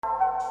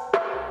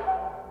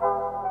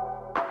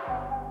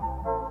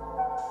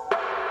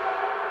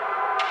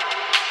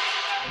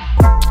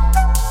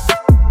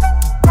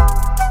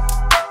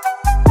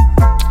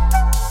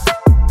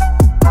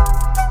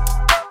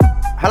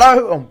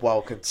Hello and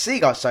welcome to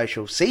Seagull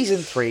Social Season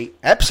 3,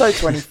 Episode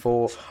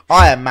 24.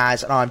 I am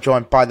Maz and I'm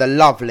joined by the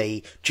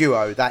lovely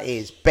duo that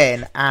is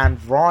Ben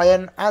and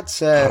Ryan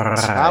Adson.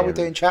 How are we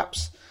doing,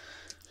 chaps?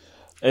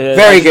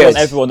 Very good. I want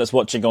everyone that's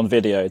watching on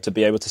video to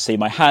be able to see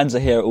my hands are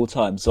here at all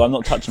times, so I'm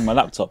not touching my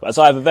laptop, as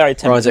I have a very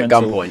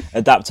temperamental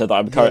adapter that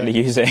I'm currently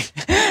using.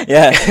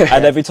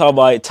 And every time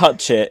I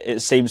touch it,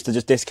 it seems to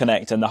just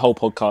disconnect and the whole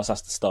podcast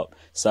has to stop.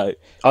 So,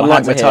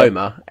 unlike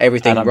Matoma,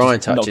 everything Ryan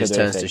touches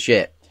turns to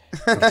shit.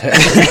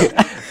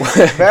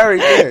 Very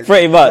good.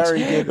 Pretty much.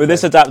 Good, with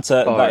this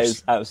adapter, that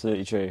is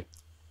absolutely true.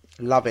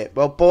 Love it.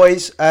 Well,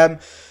 boys,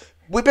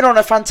 we've been on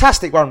a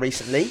fantastic run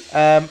recently.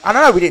 And I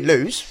know we didn't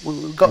lose.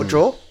 We got a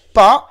draw.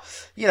 But,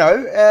 you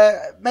know,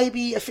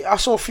 maybe I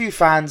saw a few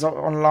fans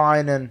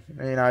online and,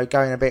 you know,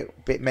 going a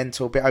bit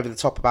mental, a bit over the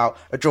top about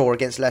a draw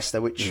against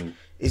Leicester, which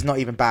is not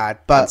even bad.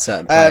 But and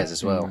certain players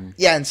as well.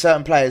 Yeah, and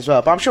certain players as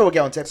well. But I'm sure we'll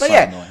get onto it. But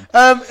yeah,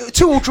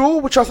 2-2 draw,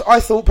 which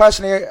I thought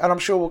personally, and I'm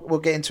sure we'll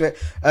get into it,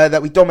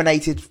 that we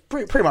dominated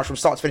pretty much from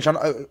start to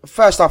finish.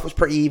 First half was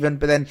pretty even,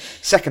 but then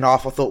second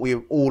half I thought we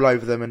were all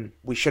over them and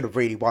we should have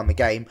really won the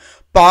game.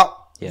 But,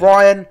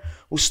 Ryan,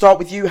 we'll start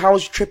with you. How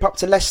was your trip up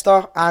to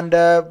Leicester? And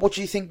what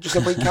do you think, just a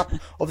recap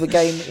of the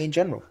game in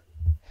general?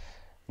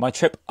 My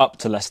trip up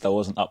to Leicester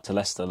wasn't up to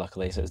Leicester,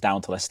 luckily, so it's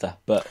down to Leicester.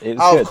 But it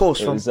was good. Of course.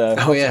 It was,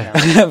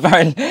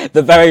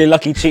 the very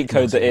lucky cheat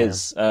code that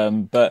is.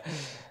 But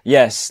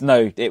yes,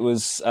 no, it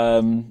was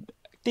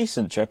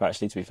decent trip,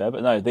 actually, to be fair.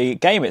 But no, the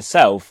game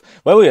itself,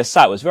 where we were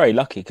sat, was very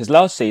lucky. Because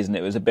last season,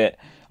 I was a bit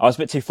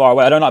too far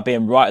away. I don't like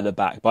being right at the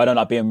back, but I don't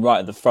like being right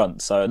at the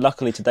front. So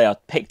luckily today I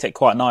picked it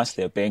quite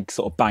nicely of being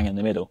sort of bang in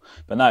the middle.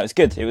 But no, it was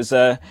good. It was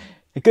a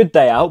good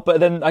day out. But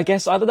then I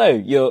guess, I don't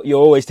know, you're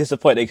always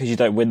disappointed because you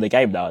don't win the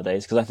game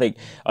nowadays. Because I think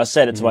I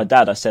said it to my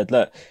dad. I said,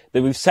 look,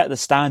 that we've set the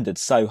standard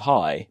so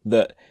high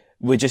that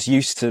we're just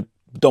used to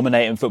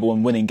dominating football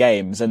and winning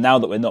games, and now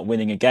that we're not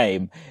winning a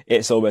game,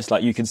 it's almost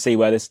like you can see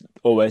where this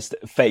almost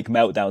fake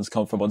meltdowns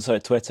come from on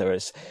Twitter.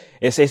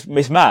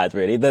 It's mad,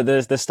 really.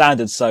 The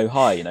standard's so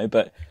high, you know.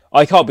 But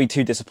I can't be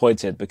too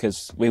disappointed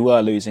because we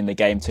were losing the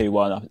game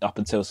 2-1 up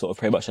until sort of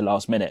pretty much the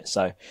last minute.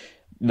 So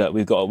look,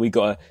 we've got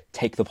to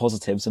take the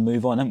positives and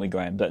move on, haven't we,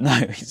 Graham? But no,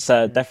 it's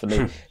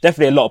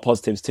definitely a lot of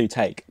positives to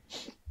take.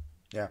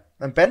 Yeah,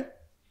 and Ben,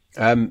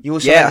 you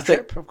also had a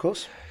trip, of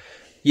course.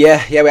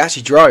 Yeah, we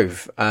actually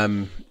drove.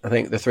 I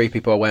think the three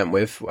people I went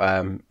with,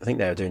 I think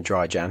they were doing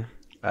dry Jan.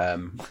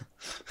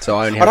 So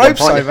I only had I'd hope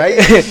so,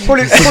 mate.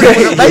 Probably wouldn't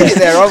have made it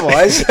there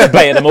otherwise.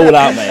 Baited them all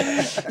out,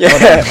 mate.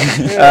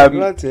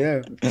 Glad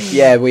to,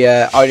 we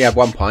only had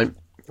 1 pint,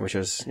 which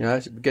was, you know,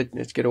 it's a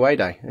good away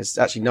day. It's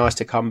actually nice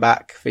to come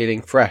back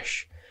feeling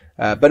fresh.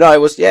 But no,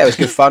 it was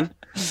good fun.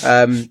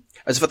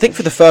 As I think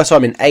for the first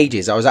time in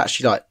ages, I was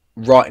actually like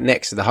right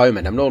next to the home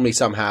end. I'm normally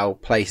somehow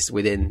placed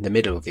within the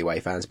middle of the away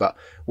fans, but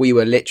we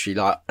were literally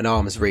like an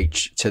arm's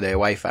reach to the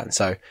away fans.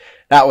 So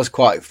that was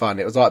quite fun.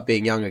 It was like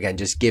being young again,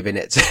 just giving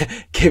it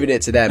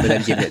to them and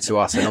then giving it to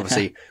us. And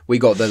obviously we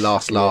got the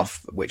last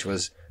laugh, which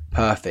was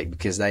perfect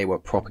because they were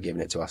proper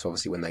giving it to us,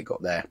 obviously, when they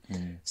got their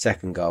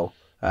second goal.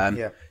 I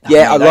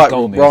like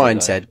what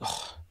Ryan said.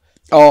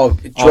 Oh,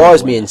 it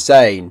drives me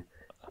insane.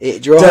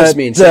 It drives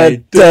me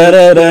insane.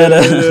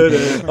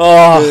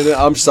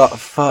 I'm so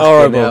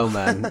fucking hell,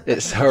 man.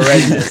 It's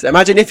horrendous.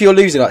 Imagine if you're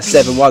losing like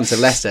 7-1 to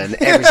Leicester and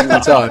every single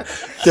time.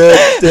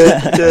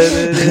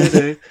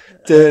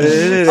 I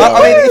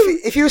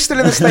mean, if you were still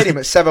in the stadium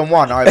at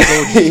 7-1, I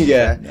applaud you. You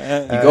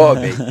gotta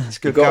be. It's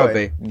good. Gotta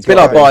be. It's a bit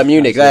like Bayern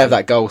Munich. They have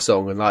that goal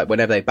song, and like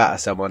whenever they batter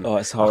someone,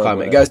 it's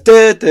horrible. It goes.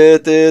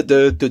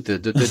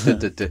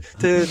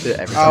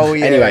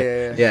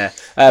 Anyway.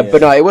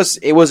 But no, it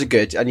was a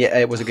good, and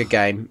it was a good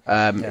game.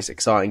 It's an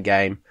exciting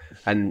game,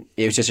 and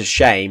it was just a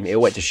shame it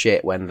went to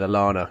shit when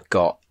Lallana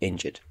got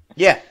injured.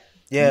 Yeah,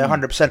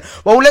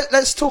 100%. Well,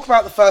 let's talk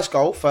about the first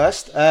goal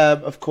first,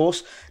 of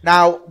course.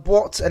 Now,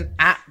 what an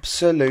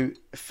absolute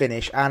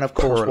finish, and of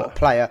course, what a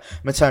player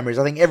Mitoma is.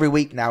 I think every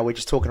week now we're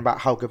just talking about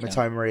how good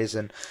Mitoma is,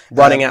 and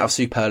running out of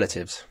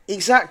superlatives.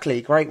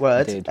 Exactly, great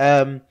word.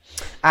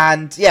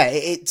 And yeah,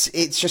 it's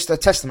just a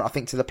testament, I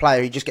think, to the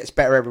player. He just gets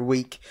better every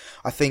week.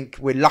 I think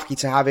we're lucky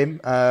to have him.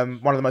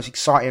 One of the most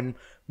exciting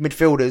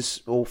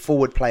midfielders or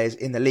forward players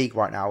in the league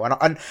right now.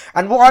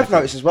 And what I've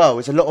noticed as well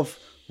is a lot of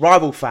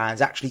rival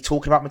fans actually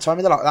talking about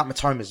Mitoma. They're like, that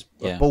Mitoma's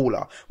a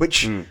baller,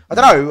 which I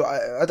don't know.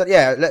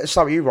 Let's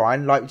start with you,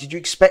 Ryan. Like, did you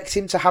expect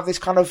him to have this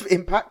kind of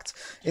impact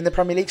in the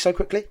Premier League so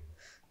quickly?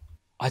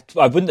 I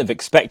wouldn't have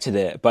expected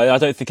it, but I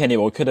don't think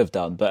anyone could have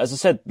done. But as I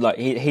said, like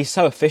he's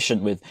so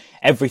efficient with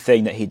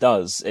everything that he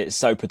does. It's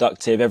so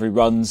productive. Every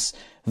run's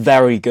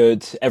very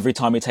good. Every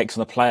time he takes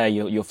on a player,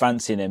 you're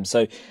fancying him.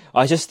 So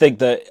I just think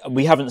that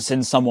we haven't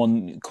seen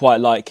someone quite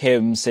like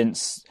him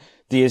since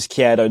the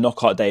Izquierdo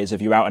knockout days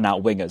of your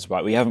out-and-out wingers,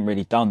 right? We haven't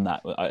really done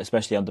that,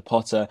 especially under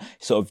Potter.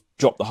 He sort of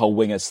dropped the whole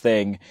wingers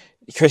thing.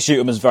 Chris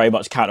Hughton was very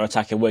much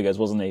counter-attacking wingers,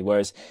 wasn't he?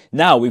 Whereas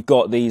now we've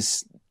got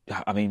these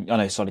I mean, I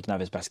know Solly didn't have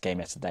his best game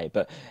yesterday,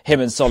 but him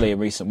and Solly in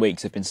recent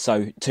weeks have been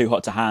too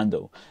hot to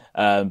handle.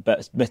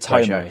 But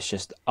Mitoma is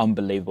just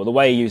unbelievable. The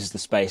way he uses the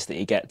space that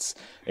he gets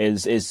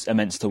is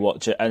immense to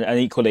watch. And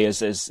equally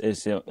as is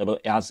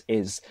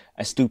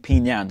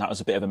Estupiñán. That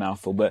was a bit of a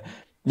mouthful, but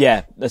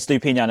yeah,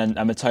 Estupiñán and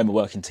Mitoma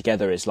working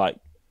together is like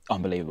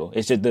unbelievable.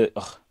 It's just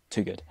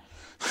too good.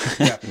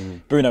 Yeah.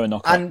 Bruno and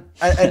knockout.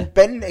 And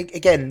Ben,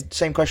 again,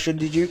 same question.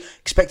 Did you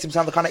expect him to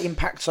have the kind of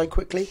impact so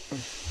quickly?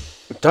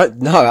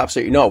 No,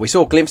 absolutely not. We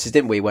saw glimpses,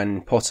 didn't we,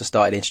 when Potter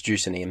started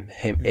introducing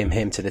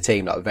him to the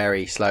team, like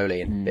very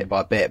slowly and bit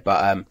by bit.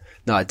 But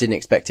no, I didn't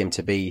expect him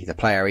to be the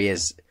player he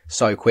is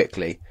so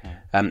quickly.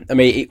 I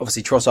mean,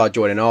 obviously Trossard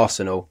joining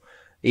Arsenal.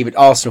 Even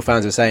Arsenal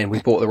fans were saying we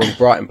bought the wrong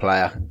Brighton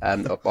player.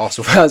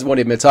 Arsenal fans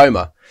wanted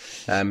Mitoma.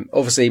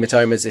 Obviously,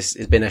 Mitoma's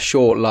has been a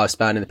short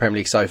lifespan in the Premier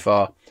League so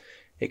far.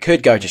 It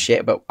could go to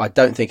shit, but I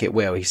don't think it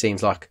will. He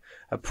seems like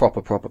a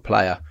proper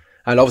player.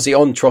 And obviously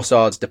on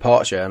Trossard's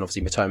departure, and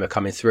obviously Mitoma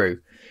coming through,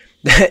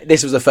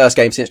 this was the first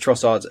game since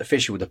Trossard's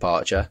official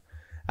departure,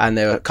 and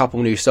there were a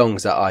couple new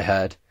songs that I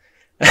heard.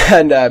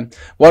 And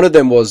one of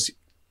them was,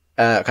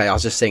 okay, I'll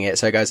just sing it.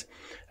 So it goes,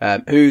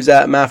 who's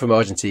that man from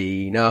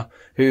Argentina?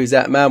 Who's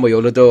that man we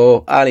all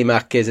adore? Ali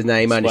Mack is his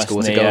name, and he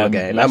scores a goal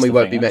again. And we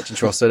won't be mentioning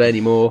Trossard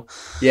anymore.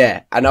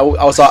 Yeah, and I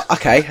was like,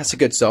 okay, that's a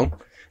good song.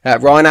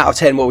 Ryan, out of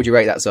 10, what would you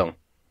rate that song?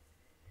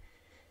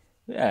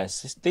 Yeah,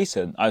 it's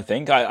decent. I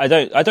think I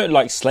don't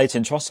like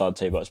slating Trossard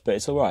too much, but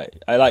it's all right.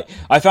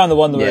 I found the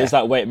one where it's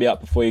like "Wake Me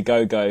Up Before You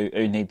Go."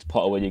 Who needs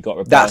Potter when you got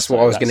Roberto? That's what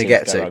I was going to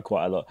get to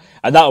quite a lot,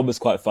 and that one was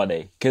quite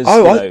funny because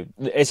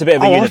it's a bit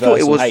of a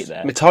universal hate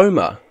there.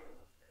 Mitoma.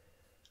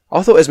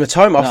 I thought it was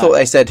Mitoma. I thought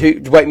they said, "Who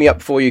wake me up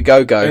before you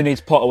go?" Who needs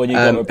Potter when you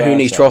got Roberto? Who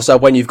needs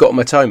Trossard when you've got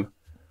Mitoma?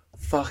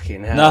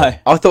 Fucking hell! No,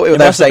 I thought they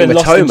were saying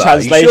Mitoma.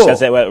 Translation sure?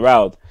 as it went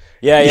round.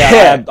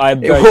 Yeah, I'm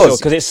very sure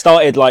because it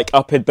started like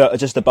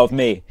just above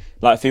me,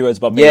 like a few words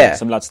above me. Yeah.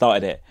 Some lad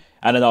started it,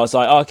 and then I was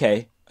like, oh,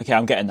 okay,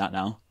 I'm getting that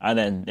now. And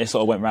then it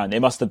sort of went round.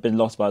 It must have been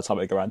lost by the time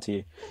it got around to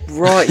you.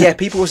 Right? Yeah,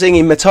 people were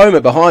singing Mitoma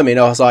behind me,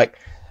 and I was like,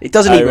 it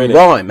doesn't even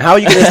rhyme. How are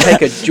you going to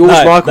take a George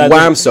Michael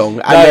Wham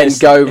song and then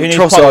go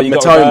Trossard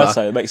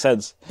Mitoma? It makes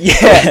sense.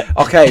 Yeah.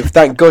 Okay.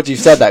 Thank God you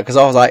said that because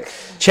I was like,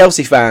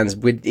 Chelsea fans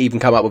would even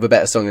come up with a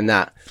better song than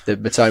that, the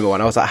Mitoma one.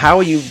 I was like, how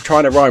are you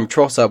trying to rhyme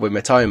Trossard with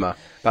Mitoma?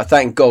 But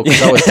thank God,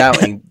 because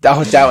I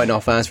was doubting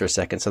our fans for a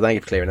second. So thank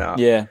you for clearing that up.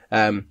 Yeah.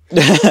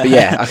 But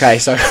yeah, okay.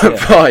 So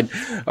fine.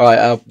 All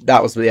right.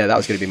 That was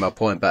going to be my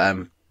point. But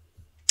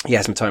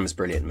yes, Mitoma's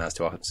brilliant. That's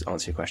to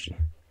answer your question.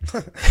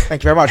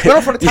 Thank you very much. Went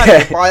off on a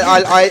tangent, but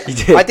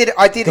I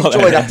did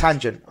enjoy that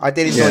tangent. I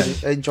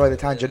did enjoy the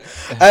tangent.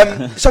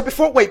 So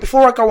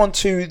before I go on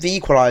to the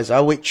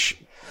equaliser, which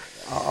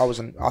I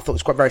thought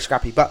was quite very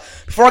scrappy. But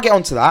before I get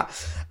on to that,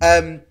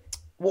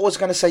 what I was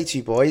going to say to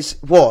you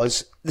boys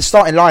was the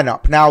starting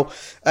lineup. Now,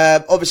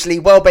 obviously,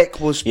 Welbeck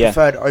was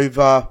preferred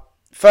over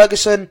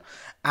Ferguson,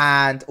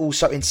 and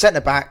also in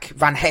centre back,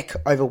 Van Hecke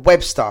over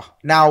Webster.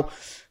 Now,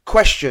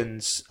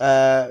 questions,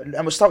 and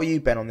we'll start with you,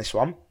 Ben, on this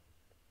one.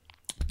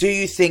 Do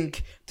you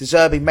think De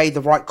Zerbi made the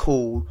right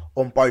call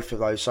on both of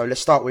those? So let's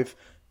start with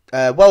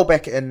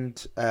Welbeck and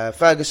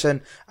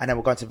Ferguson, and then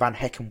we'll go into Van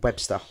Hecke and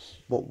Webster.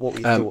 What were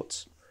your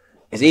thoughts?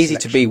 It's easy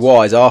to be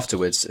wise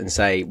afterwards and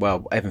say,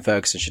 well, Evan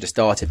Ferguson should have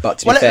started. But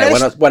to be fair,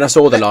 when I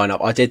saw the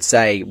lineup, I did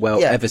say,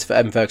 well,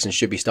 Evan Ferguson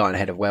should be starting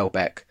ahead of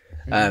Welbeck.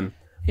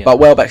 But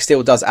Welbeck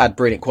still does add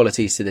brilliant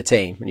qualities to the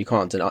team, and you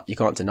can't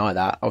deny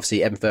that.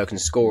 Obviously, Evan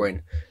Ferguson's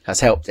scoring has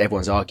helped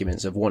everyone's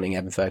arguments of wanting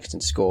Evan Ferguson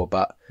to score.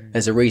 But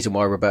there's a reason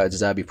why Roberto De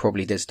Zerbi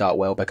probably did start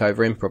Welbeck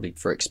over him, probably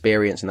for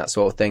experience and that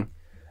sort of thing.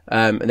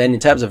 And then in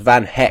terms of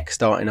Van Hecke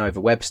starting over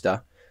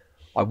Webster,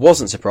 I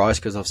wasn't surprised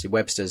because obviously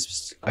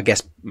Webster's, I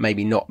guess,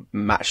 maybe not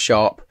match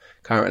sharp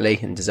currently,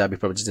 and De Zerbi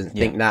probably doesn't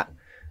think that.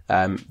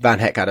 Van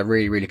Hecke had a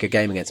really, really good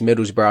game against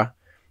Middlesbrough,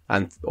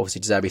 and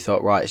obviously De Zerbi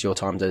thought, right, it's your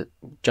time to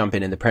jump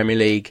in the Premier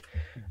League.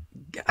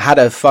 Had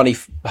a funny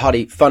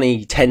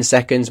 10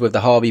 seconds with the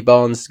Harvey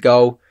Barnes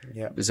goal.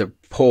 Yeah. It was a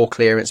poor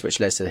clearance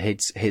which led to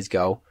his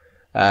goal.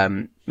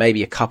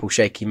 Maybe a couple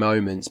shaky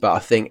moments, but I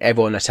think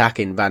everyone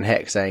attacking Van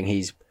Hecke saying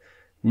he's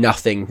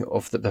nothing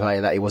of the player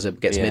that he was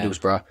against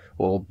Middlesbrough,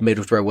 or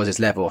Middlesbrough was his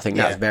level. I think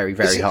that's very,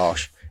 very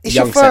harsh.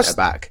 Young centre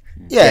back.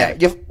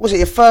 Was it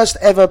your first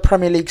ever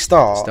Premier League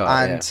start?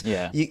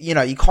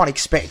 You can't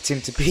expect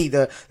him to be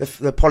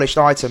the polished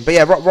item. But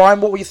yeah,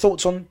 Ryan, what were your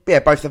thoughts on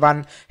both the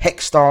Van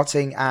Hecke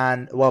starting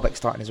and Welbeck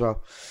starting as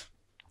well?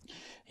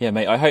 Yeah,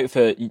 mate. I hope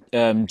for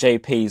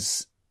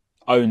JP's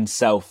own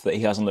self that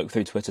he hasn't looked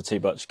through Twitter too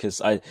much,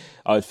 because I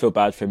would feel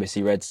bad for him if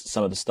he read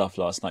some of the stuff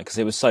last night, because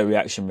it was so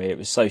reactionary, it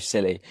was so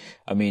silly.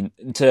 I mean,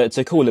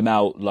 to call him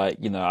out, like,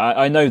 you know,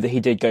 I know that he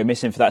did go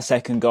missing for that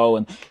second goal,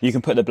 and you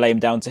can put the blame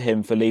down to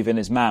him for leaving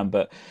his man,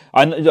 but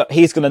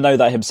he's going to know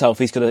that himself.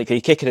 He's going to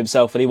kick it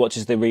himself, and he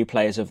watches the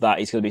replays of that.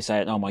 He's going to be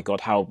saying, oh my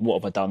God, what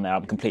have I done now?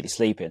 I'm completely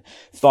sleeping.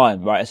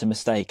 Fine, right, it's a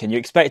mistake, and you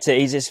expect it.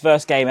 He's his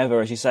first game ever,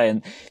 as you say,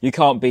 and you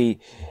can't be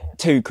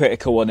too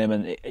critical on him.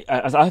 And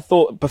as I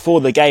thought before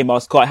the game, I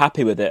was quite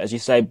happy with it. As you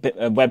say,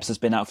 Webster's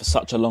been out for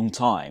such a long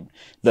time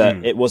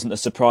that it wasn't a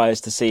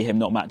surprise to see him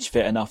not match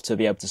fit enough to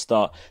be able to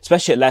start.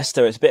 Especially at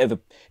Leicester, it's a bit of a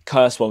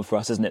curse one for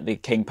us, isn't it? The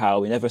King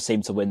Power, we never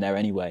seem to win there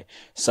anyway.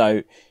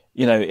 So,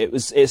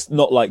 it's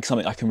not like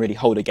something I can really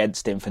hold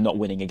against him for not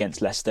winning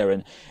against Leicester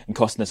and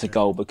costing us a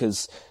goal,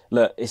 because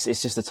look, it's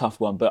just a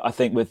tough one. But I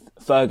think with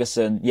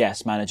Ferguson,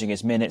 yes, managing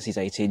his minutes, he's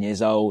 18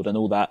 years old and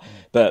all that.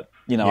 But,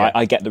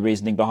 I get the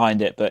reasoning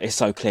behind it, but it's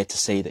so clear to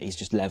see that he's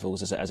just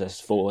levels as a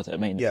forward. I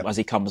mean, as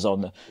he comes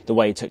on, the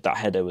way he took that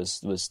header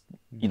was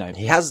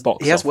he has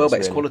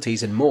Welbeck's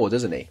qualities and more,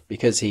 doesn't he?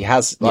 Because he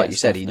has, like you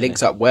said, definitely. He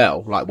links up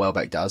well, like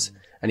Welbeck does,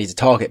 and he's a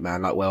target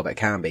man like Welbeck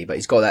can be, but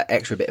he's got that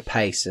extra bit of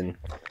pace and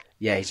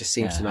he just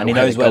seems to know. And he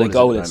knows where the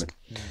goal is.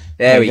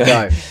 There we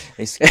go.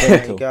 It's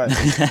critical. There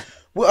you go.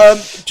 Well,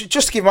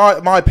 just to give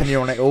my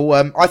opinion on it all,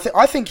 I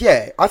think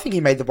he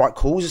made the right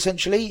calls.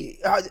 Essentially,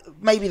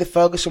 maybe the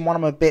Ferguson one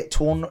I'm a bit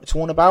torn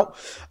about,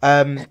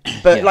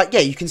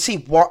 but you can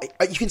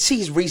see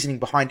his reasoning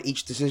behind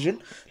each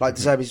decision. Like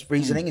De Zerbi's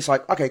reasoning, it's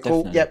like, okay,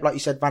 cool, Definitely. yep, like you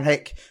said, Van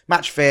Hecke,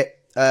 match fit.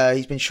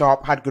 He's been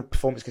sharp, had good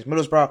performance against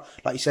Middlesbrough,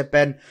 like you said,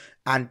 Ben.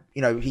 And,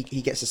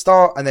 he gets a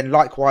start. And then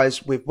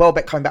likewise with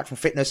Welbeck coming back from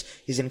fitness,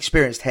 he's an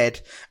experienced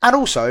head. And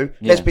also,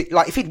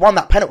 if he'd won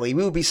that penalty,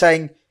 we would be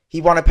saying he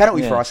won a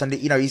penalty for us. And,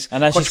 he's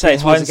and as you say,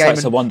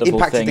 hindsight's a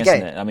wonderful thing,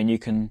 isn't it? I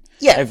mean,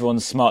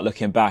 everyone's smart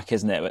looking back,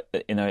 isn't it?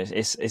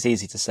 It's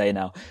easy to say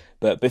now.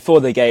 But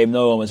before the game,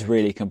 no one was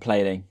really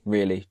complaining,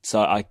 really.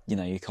 So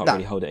you can't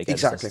really hold it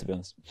against us, to be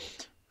honest.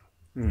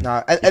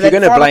 No. If you're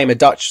going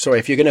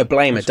to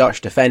blame a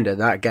Dutch defender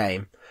that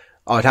game,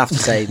 I'd have to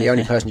say the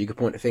only person you could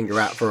point a finger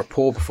at for a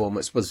poor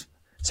performance was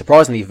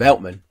surprisingly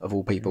Veltman, of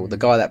all people, the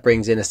guy that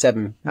brings in a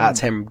 7 out of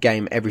 10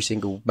 game every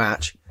single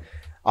match.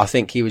 I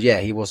think he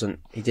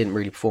didn't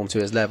really perform to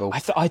his level.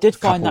 I did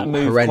find that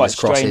move quite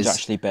strange,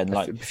 actually, Ben.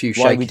 Like,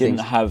 why we didn't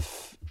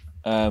have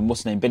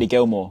what's his name, Billy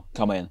Gilmore,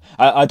 come in.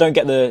 I don't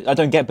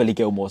get Billy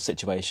Gilmore's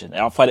situation.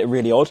 I find it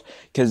really odd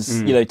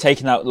because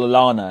taking out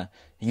Lallana,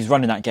 he was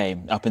running that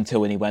game up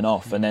until when he went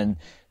off, and then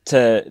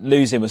to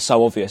lose him was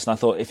so obvious. And I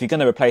thought, if you're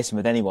going to replace him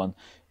with anyone,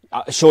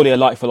 surely a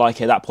like for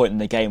like at that point in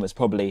the game was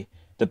probably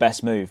the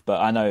best move.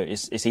 But I know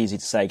it's easy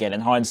to say again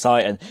in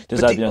hindsight, and De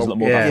Zerbi knows a lot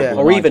more about football.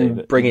 Or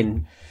even bring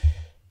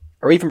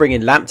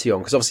in Lamptey on,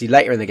 because obviously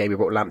later in the game we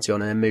brought Lamptey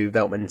on and then moved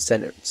Veltman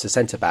to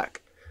centre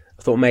back.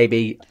 I thought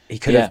maybe he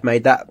could have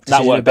made that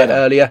decision a bit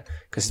earlier,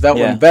 because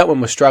Veltman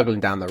was struggling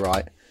down the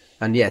right,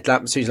 and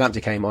as soon as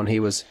Lamptey came on,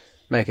 he was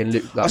making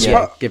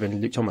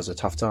giving Luke Thomas a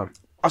tough time.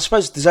 I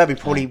suppose De Zerbi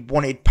probably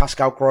wanted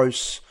Pascal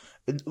Gross.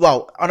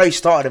 Well, I know he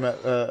started him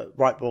at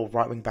right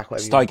wing back.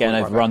 Started getting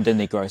overrun, didn't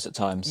he, Gross, at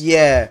times?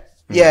 Yeah,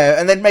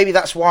 and then maybe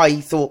that's why he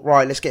thought,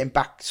 right, let's get him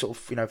back, sort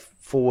of,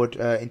 forward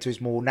into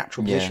his more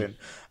natural position.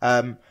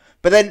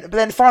 But then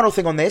the final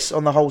thing on this,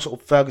 on the whole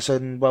sort of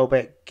Ferguson,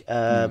 Welbeck,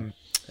 Van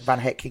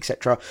Hecke,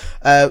 etc.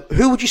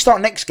 Who would you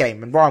start next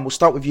game? And Ryan, we'll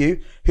start with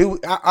you. Who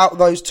out of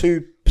those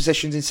two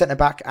positions in centre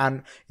back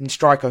and in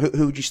striker,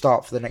 who would you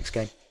start for the next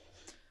game?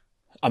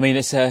 I mean,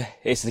 it's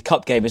the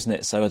cup game, isn't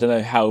it? So I don't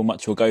know how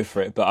much we'll go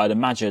for it, but I'd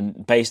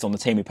imagine, based on the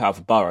team we put out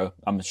for Borough,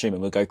 I'm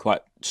assuming we'll go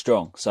quite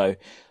strong. So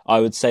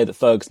I would say that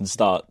Ferguson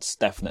starts,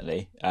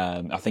 definitely.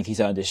 I think he's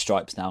earned his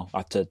stripes now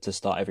to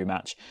start every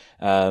match.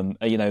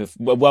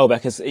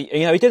 Welbeck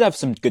he did have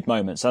some good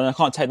moments, and I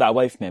can't take that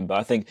away from him. But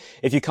I think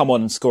if you come on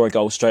and score a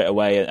goal straight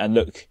away and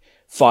look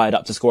fired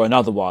up to score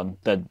another one,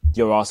 then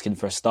you're asking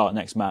for a start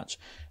next match.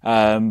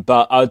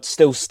 But I'd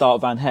still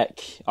start Van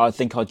Hecke. I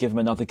think I'd give him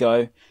another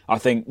go. I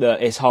think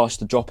that it's harsh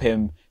to drop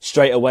him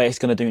straight away. It's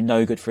going to do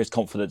no good for his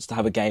confidence to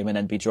have a game and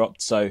then be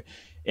dropped. So,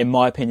 in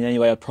my opinion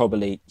anyway, I'd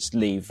probably just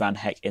leave Van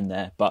Hecke in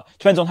there. But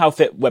depends on how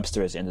fit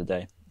Webster is at the end of the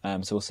day.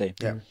 So we'll see.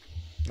 Yeah.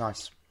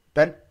 Nice.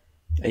 Ben?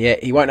 Yeah,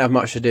 he won't have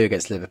much to do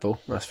against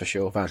Liverpool, that's for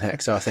sure, Van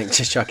Hecke. So I think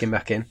just chuck him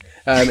back in.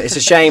 It's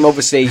a shame,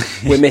 obviously,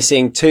 we're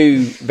missing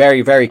two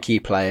very, very key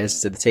players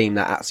to the team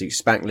that absolutely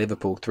spanked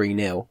Liverpool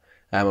 3-0.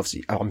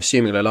 Obviously, I'm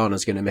assuming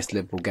Lallana's going to miss the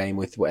Liverpool game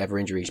with whatever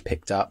injury he's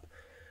picked up.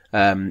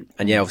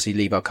 Obviously,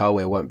 Levi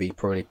Colwill won't be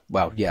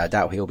I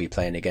doubt he'll be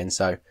playing again.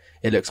 So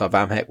it looks like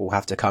Van Hecke will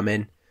have to come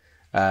in.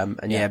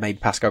 Maybe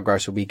Pascal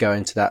Gross will be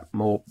going to that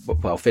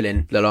fill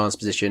in Lallana's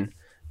position,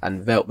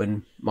 and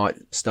Veltman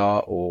might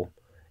start, or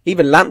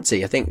even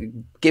Lamptey. I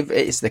think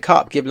it's the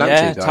cup. Give Lamptey.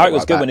 Yeah, Tarek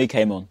was good when he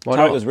came on.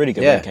 Tarek was really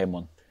good when he came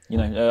on.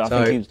 I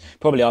think he was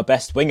probably our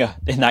best winger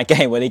in that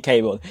game when he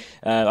came on.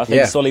 I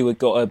think Sollywood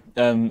got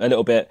a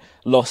little bit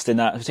lost in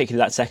that,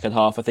 particularly that second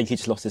half. I think he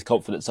just lost his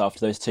confidence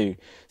after those two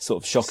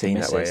sort of shocking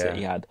misses that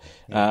he had.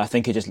 I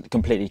think he just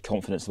completely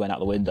confidence went out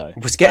the window. He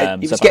was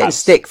getting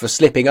stick for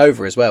slipping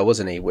over as well,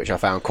 wasn't he? Which I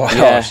found quite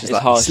harsh. It's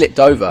harsh. He slipped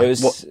over.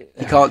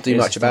 He can't do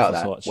much about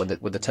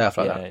that with the turf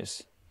like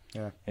that.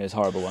 It was a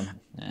horrible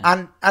one.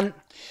 Yeah.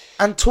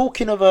 And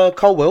talking of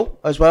Colwill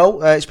as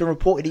well, it's been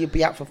reported he'll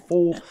be out for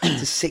 4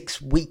 to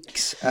 6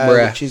 weeks,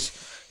 which is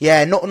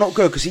not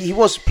good, because he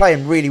was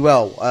playing really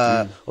well,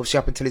 obviously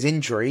up until his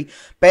injury.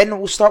 Ben,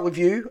 we'll start with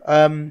you.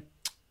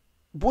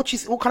 what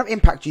kind of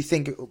impact do you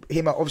think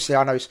him? Obviously,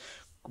 I know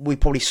we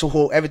probably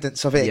saw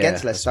evidence of it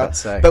against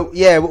Leicester, but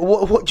yeah,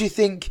 what do you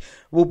think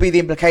will be the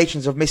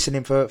implications of missing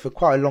him for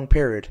quite a long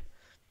period?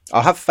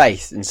 I'll have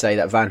faith and say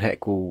that Van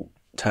Heck will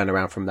turn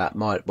around from that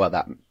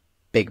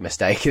big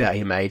mistake that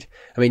he made.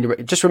 I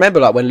mean, just remember,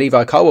 like when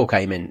Levi Colwill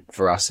came in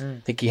for us,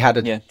 I think he had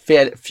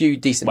a few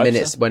decent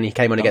minutes when he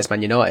came on against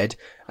Man United,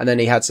 and then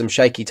he had some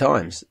shaky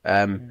times,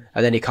 and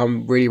then he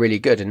come really, really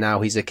good, and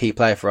now he's a key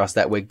player for us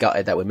that we're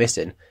gutted that we're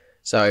missing.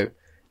 So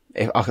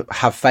I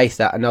have faith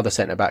that another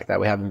centre back that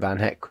we have in Van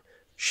Heck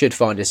should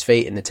find his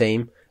feet in the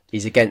team.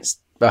 He's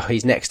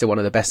next to one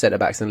of the best centre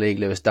backs in the league,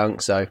 Lewis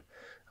Dunk. So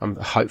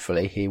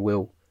hopefully he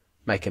will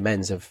make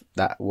amends of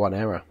that one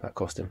error that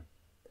cost him.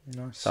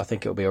 Nice. So I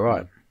think it'll be all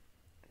right.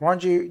 Ryan,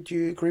 do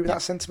you agree with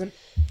that sentiment?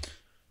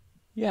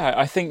 Yeah,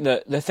 I think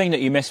that the thing that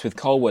you miss with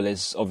Colwill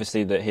is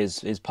obviously that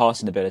his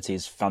passing ability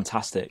is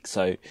fantastic.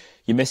 So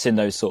you're missing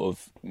those sort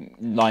of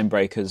line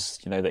breakers,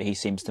 that he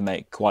seems to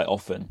make quite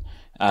often.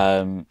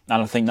 And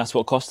I think that's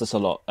what cost us a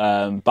lot.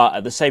 But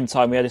at the same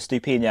time, we had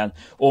Estupiñán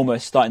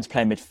almost starting to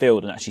play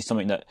midfield, and actually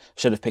something that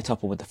should have picked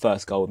up on with the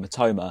first goal with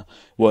Matoma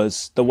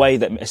was the way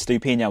that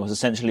Estupiñán was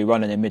essentially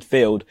running in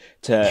midfield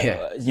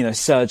to,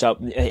 surge up.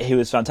 He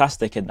was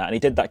fantastic in that, and he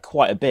did that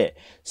quite a bit.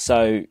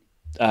 So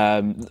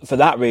for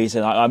that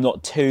reason, I'm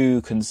not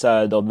too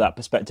concerned on that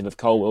perspective of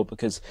Colwill,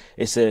 because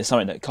it's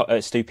something that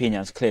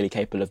Estupiñán's clearly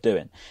capable of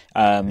doing.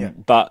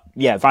 But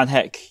yeah, Van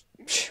Heck,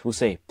 we'll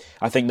see.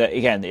 I think that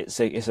again, it's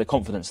a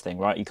confidence thing,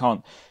 right? You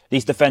can't.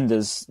 These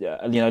defenders,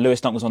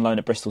 Lewis Dunk was on loan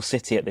at Bristol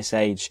City at this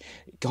age.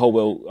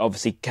 Colwill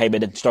obviously came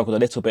in and struggled a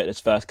little bit his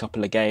first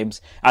couple of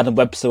games. Adam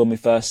Webster, when we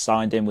first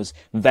signed him, was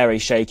very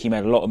shaky,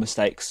 made a lot of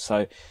mistakes.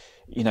 So,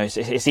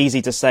 it's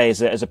easy to say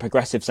as a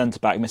progressive centre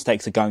back,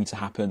 mistakes are going to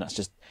happen. That's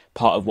just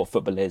part of what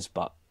football is.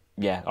 But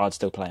yeah, I'd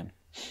still play him.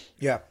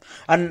 Yeah,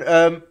 and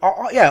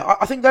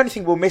I think the only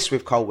thing we'll miss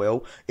with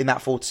Colwill in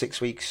that 4 to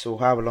 6 weeks or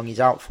however long he's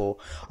out for,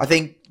 I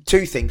think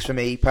two things for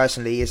me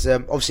personally is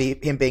obviously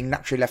him being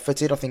naturally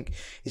left-footed. I think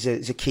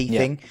is a key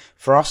thing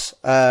for us.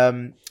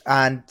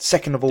 And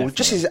second of all,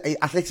 just his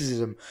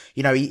athleticism.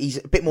 He's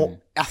a bit more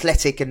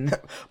athletic and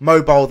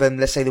mobile than,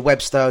 let's say, the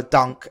Webster,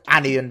 Dunk,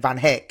 Annie and Van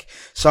Heck.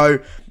 So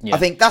I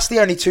think that's the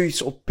only two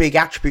sort of big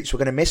attributes we're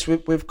going to miss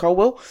with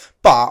Colwill.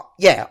 But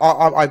yeah,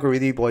 I agree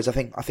with you boys. I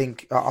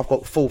think I've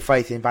got full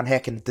faith in Van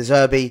Heck and De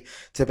Zerbi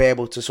to be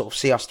able to sort of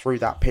see us through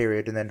that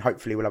period, and then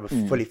hopefully we'll have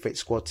a fully fit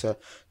squad to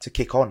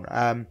kick on.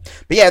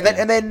 But yeah,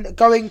 and then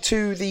going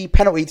to the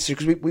penalty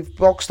decision, because we've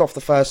boxed off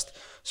the first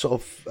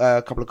sort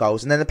of couple of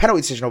goals, and then the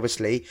penalty decision,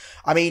 obviously.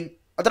 I mean,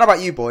 I don't know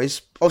about you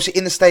boys. Obviously,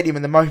 in the stadium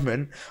in the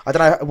moment, I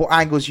don't know what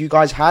angles you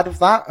guys had of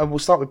that, and we'll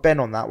start with Ben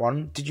on that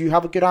one. Did you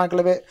have a good angle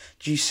of it?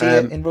 Did you see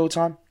it in real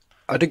time?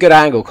 I had a good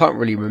angle. Can't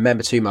really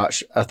remember too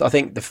much. I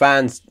think the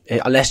fans,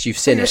 unless you've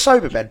seen You're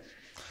sober, Ben.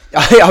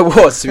 I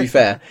was, to be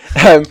fair.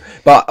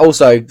 But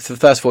also, for the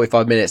first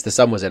 45 minutes, the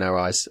sun was in our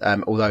eyes.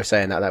 Although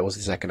saying that was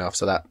the second half,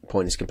 so that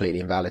point is completely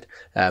invalid.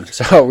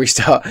 So I'll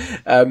restart.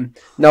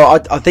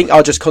 No, I think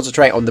I'll just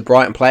concentrate on the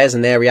Brighton players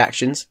and their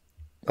reactions.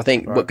 I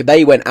think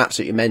they went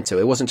absolutely mental.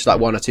 It wasn't just like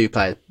one or two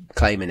players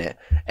claiming it.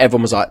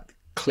 Everyone was like,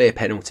 clear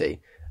penalty.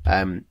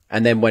 And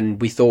then when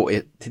we thought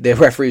the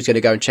referee was going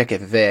to go and check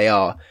it for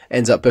VAR,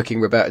 ends up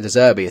booking Roberto De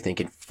Zerbi. You're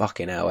thinking,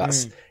 fucking hell,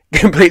 that's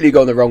completely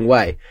gone the wrong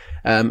way.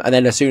 And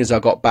then as soon as I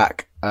got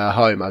back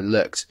home, I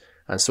looked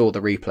and saw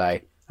the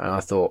replay, and I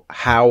thought,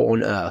 how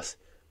on earth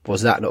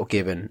was that not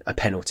given a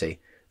penalty?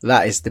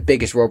 That is the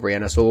biggest robbery.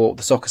 And I saw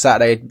the Soccer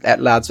Saturday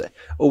lads,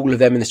 all of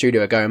them in the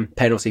studio are going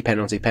penalty,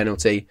 penalty,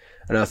 penalty.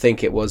 And I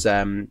think it was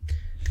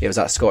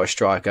that Scottish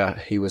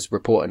striker who was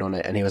reporting on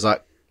it, and he was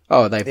like,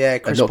 oh, they've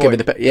not given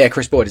the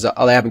Chris Boyd. He's like,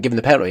 oh, they haven't given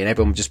the penalty, and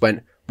everyone just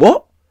went,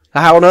 what?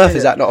 How on earth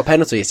is that not a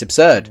penalty? It's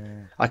absurd.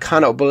 I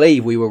cannot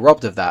believe we were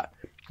robbed of that.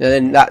 And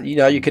then that,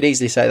 you could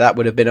easily say that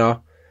would have been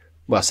our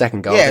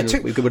second goal. Yeah,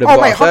 we would have got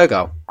our third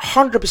goal.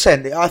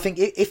 100%. I think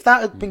if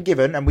that had been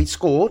given and we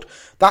scored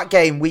that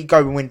game, we'd go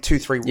and win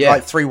 2-3,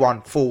 like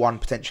 3-1,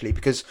 4-1 potentially,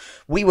 because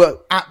we were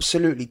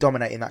absolutely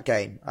dominating that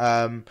game.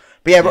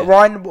 But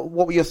Ryan,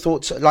 what were your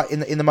thoughts like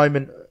in the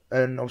moment,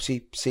 and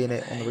obviously seeing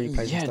it on the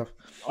replays and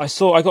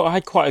stuff? I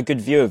had quite a good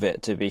view of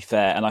it, to be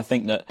fair, and I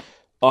think that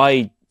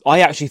I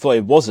actually thought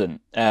it wasn't.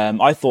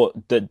 I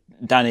thought that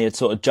Danny had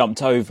sort of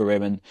jumped over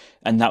him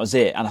and that was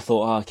it. And I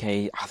thought,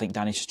 okay, I think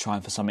Danny's just trying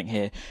for something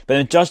here. But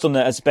then judged on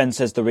as Ben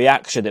says, the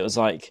reaction, it was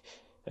like,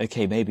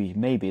 okay, maybe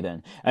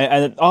then.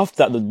 And after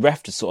that, the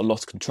ref just sort of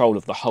lost control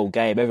of the whole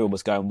game. Everyone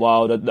was going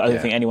wild. I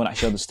don't think anyone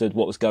actually understood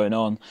what was going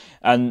on.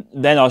 And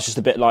then I was just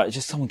a bit like,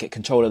 just someone get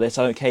control of this.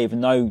 I don't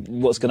even know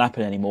what's going to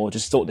happen anymore.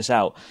 Just sort this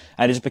out.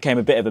 And it just became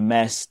a bit of a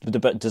mess. De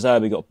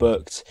Zerbi got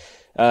booked.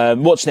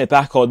 Watching it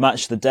back on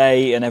Match of the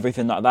Day and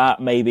everything like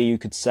that, maybe you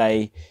could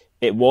say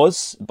it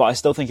was, but I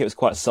still think it was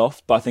quite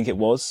soft. But I think it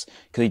was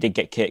because he did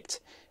get kicked.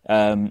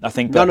 I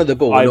think none of the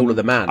ball and all of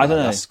the man. I don't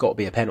know. That's got to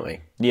be a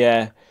penalty.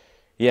 Yeah.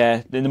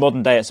 In the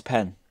modern day, it's a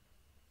pen.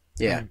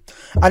 Yeah.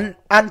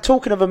 And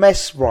talking of a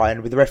mess,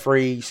 Ryan, with the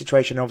referee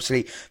situation,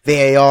 obviously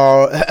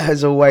VAR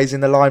as always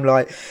in the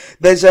limelight.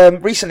 There's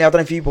recently, I don't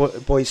know if you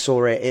boys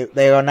saw it.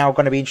 They are now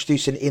going to be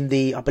introducing in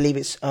the, I believe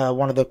it's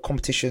one of the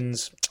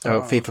competitions.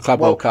 FIFA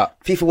Club World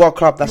Cup. FIFA World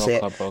Cup, that's World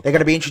it. Club. They're going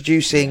to be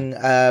introducing,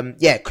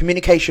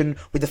 communication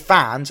with the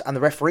fans and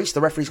the referees.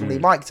 The referee's going to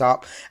be mic'd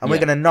up, and we're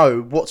going to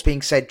know what's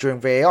being said during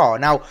VAR.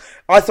 Now,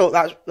 I thought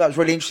that was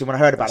really interesting when I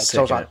heard about it, because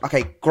I was like,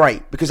 okay,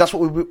 great, because that's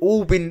what we've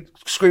all been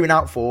screaming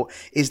out for,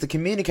 is the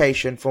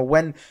communication for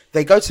when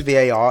they go to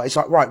VAR. It's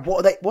like, right,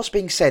 what's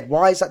being said?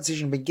 Why has that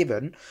decision been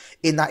given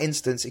in that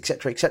instance,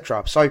 etc.,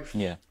 etc. So,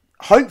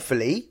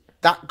 hopefully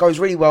that goes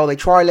really well. They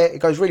trial it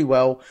goes really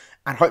well.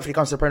 And hopefully it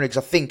comes to the Premier League.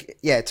 Because I think,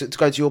 to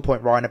go to your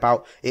point, Ryan,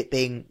 about it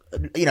being,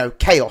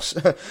 chaos.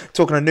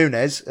 Talking to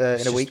Nunes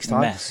in a week's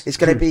time, it's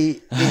going to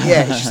be,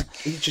 it's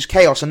just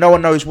chaos, and no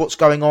one knows what's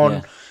going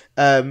on.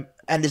 Yeah.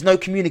 And there's no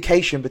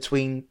communication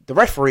between the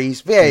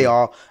referees,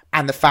 VAR,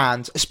 and the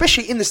fans,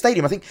 especially in the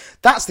stadium. I think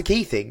that's the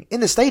key thing. In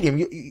the stadium,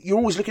 you're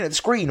always looking at the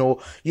screen, or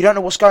you don't know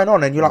what's going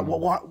on, and you're like,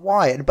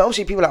 why? But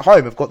obviously, people at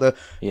home have got the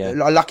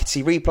lucky to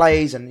see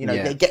replays, and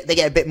they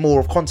get a bit more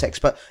of context.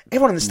 But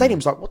everyone in the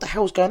stadium's like, what the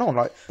hell's going on?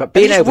 Like, but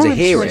being able to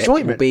hear it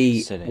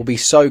will be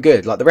so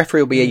good. Like, the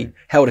referee will be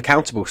held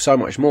accountable so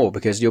much more,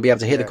 because you'll be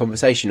able to hear the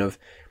conversation of.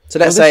 So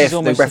let's say if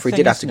the referee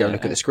did have to go and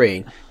look at the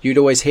screen, you'd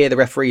always hear the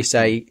referee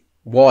say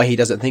why he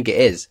doesn't think it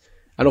is.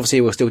 And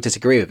obviously we'll still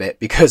disagree with it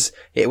because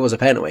it was a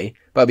penalty,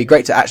 but it'd be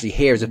great to actually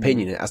hear his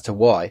opinion as to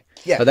why.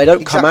 Yeah, but they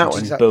don't come out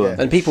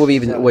and people have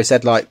even always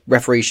said, like,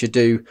 referees should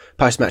do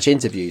post-match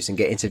interviews and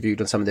get interviewed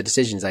on some of the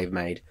decisions they've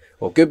made,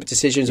 or good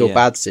decisions or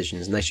bad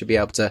decisions, and they should be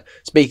able to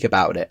speak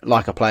about it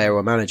like a player or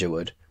a manager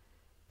would.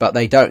 But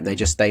they don't.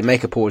 They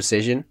make a poor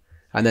decision,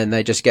 and then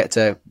they just get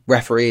to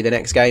referee the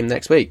next game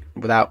next week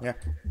without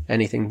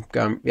anything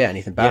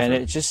anything bad. Yeah,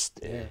 and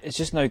it's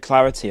just no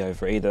clarity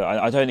over it either.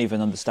 I don't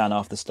even understand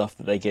half the stuff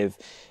that they give,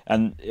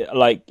 and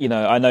I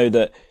know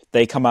that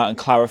they come out and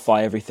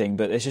clarify everything,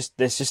 but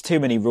there's just too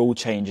many rule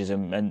changes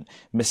and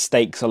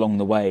mistakes along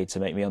the way to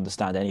make me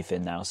understand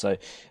anything now. So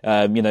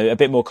a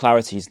bit more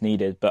clarity is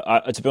needed.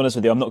 But to be honest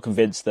with you, I'm not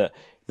convinced that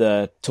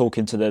the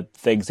talking to the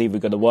thing's even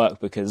going to work,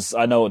 because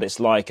I know what it's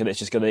like, and it's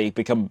just going to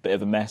become a bit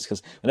of a mess.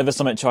 Because whenever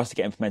something tries to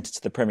get implemented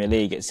to the Premier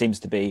League, it seems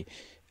to be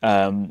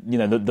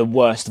the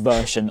worst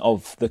version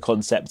of the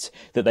concept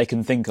that they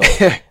can think of.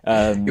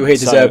 You'll hear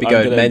De Zerbi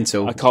going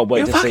mental. I can't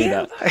wait to see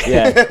that.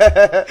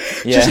 Yeah.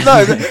 Just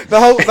no,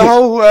 the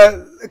whole.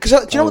 Because do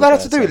you know what they'll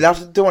have to do? They'll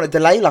have to do on a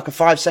delay, like a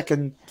 5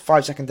 second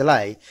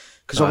delay.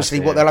 Because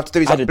obviously, what they'll have to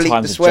do is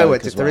bleep the swear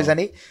words if there is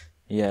any.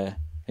 Yeah.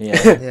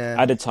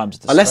 Added times.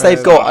 Unless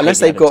they've got.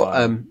 That's a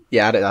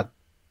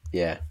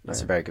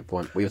very good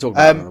point. We were talking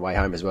about it on the way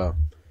home as well.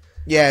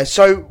 Yeah,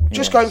 so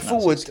just going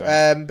forward,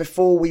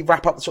 before we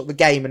wrap up sort of the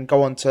game and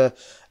go on to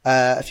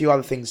a few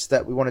other things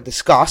that we want to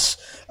discuss.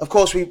 Of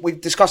course,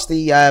 we've discussed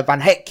the Van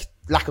Heck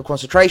lack of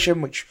concentration,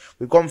 which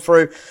we've gone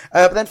through.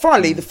 But then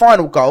finally, the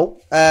final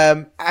goal.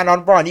 And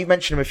Brian, you've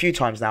mentioned him a few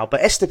times now,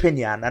 but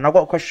Estupiñán, and I've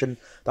got a question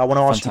that I want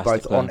to ask you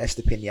both on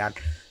Estupiñán.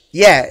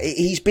 Yeah,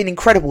 he's been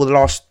incredible the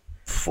last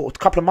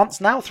couple of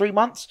months now, 3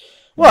 months.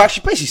 Well,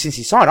 actually, basically since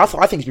he signed, I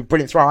think he's been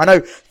brilliant throughout. I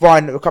know,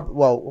 Ryan,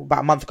 about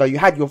a month ago, you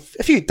had a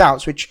few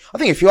doubts, which I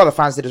think a few other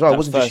fans did as well. It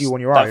wasn't just you on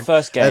your own. That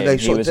first game,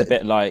 he was a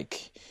bit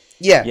like...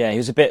 Yeah, he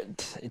was a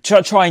bit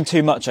trying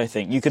too much, I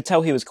think. You could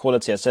tell he was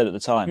quality, I said at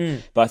the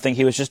time. But I think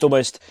he was just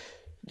almost...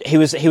 He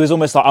was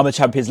almost like, I'm a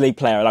Champions League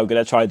player and I'm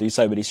going to try and do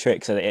so many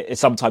tricks, and it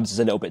sometimes is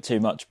a little bit too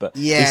much, but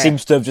he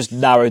seems to have just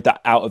narrowed that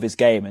out of his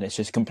game, and it's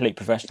just complete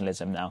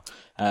professionalism now.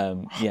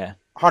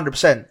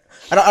 100%.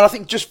 And I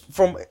think just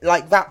from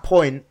like that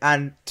point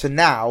and to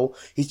now,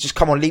 he's just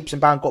come on leaps and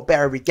bounds, got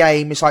better every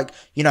game. It's like,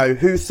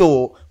 who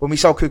thought when we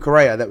sold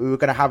Cucurella that we were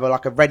going to have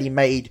a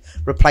ready-made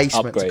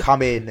replacement to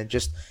come in and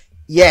just,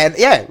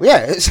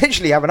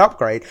 essentially have an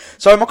upgrade.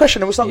 So my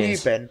question, and we'll start with you,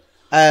 Ben,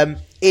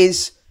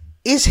 is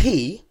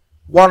he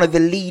one of the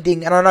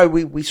leading, and I know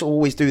we sort of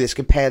always do this,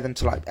 compare them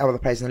to like other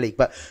players in the league,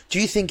 but do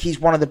you think he's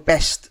one of the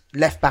best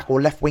left back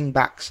or left wing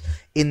backs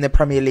in the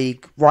Premier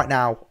League right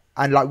now?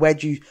 And like,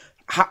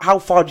 how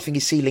far do you think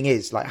his ceiling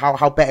is? Like,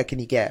 how better can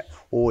he get?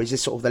 Or is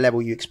this sort of the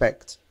level you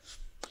expect?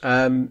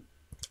 I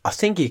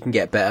think he can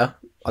get better.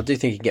 I do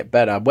think he can get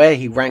better. Where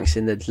he ranks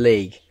in the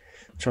league,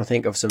 I'm trying to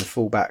think of some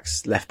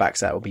full-backs, left-backs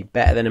that will be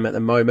better than him at the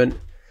moment.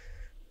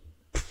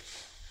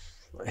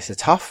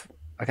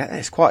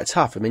 It's quite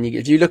tough. I mean,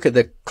 if you look at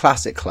the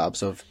classic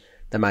clubs of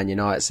the Man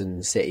Uniteds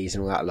and Cities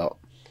and all that lot,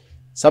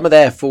 some of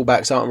their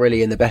full-backs aren't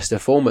really in the best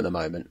of form at the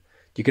moment.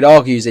 You could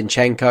argue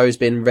Zinchenko's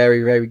been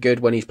very, very good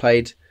when he's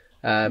played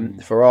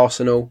for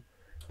Arsenal.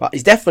 But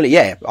he's definitely,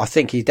 I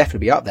think he'd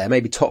definitely be up there.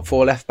 Maybe top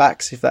 4 left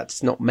backs, if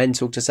that's not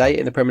mental to say,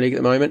 in the Premier League at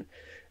the moment.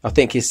 I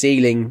think his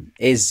ceiling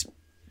is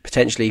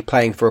potentially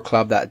playing for a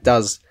club that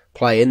does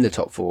play in the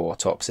top 4 or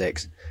top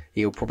 6.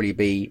 He'll probably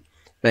be,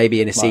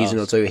 maybe in a season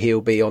or two,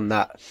 he'll be on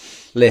that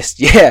list.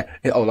 Yeah.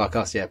 Oh, like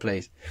us, yeah,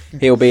 please.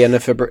 He'll be in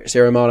the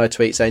Fabrizio Romano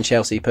tweet saying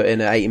Chelsea put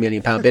in an £80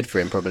 million bid for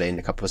him probably in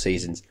a couple of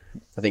seasons.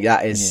 I think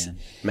that is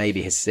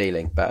maybe his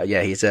ceiling. But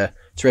he's a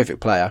terrific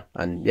player,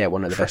 and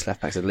one of the best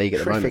left backs of the league at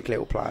the moment. Terrific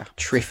little player.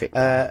 Terrific.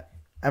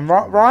 And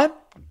Ryan,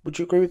 would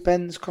you agree with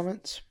Ben's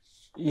comments?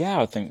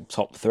 Yeah, I think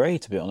top 3,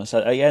 to be honest.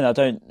 Again, I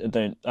don't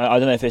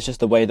know if it's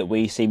just the way that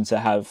we seem to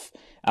have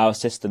our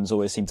systems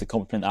always seem to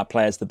complement our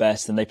players the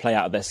best, and they play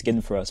out of their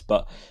skin for us.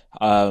 But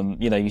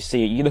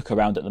you look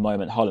around at the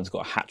moment. Haaland's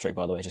got a hat trick,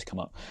 by the way, just come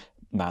up.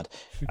 Mad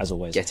as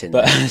always. Get in.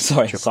 But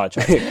sorry,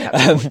 sidetrack.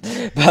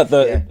 But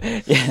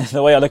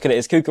the way I look at it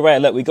is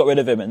Cucurella. Look, we got rid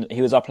of him, and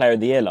he was our player of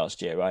the year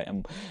last year, right?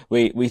 And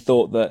we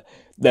thought that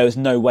there was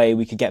no way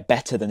we could get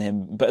better than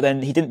him. But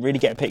then he didn't really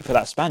get picked for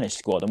that Spanish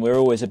squad, and we were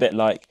always a bit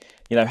like,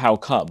 how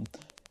come?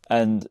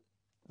 And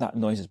that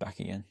noise is back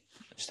again.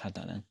 I just had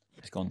that then.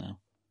 It's gone now.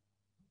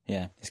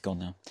 Yeah, it's gone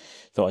now.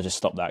 Thought I'd just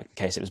stop that in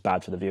case it was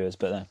bad for the viewers,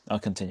 but I'll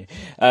continue.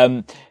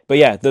 But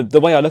yeah, the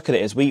way I look at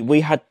it is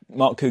we had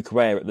Marc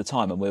Cucurella at the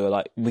time, and we were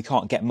like, we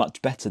can't get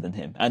much better than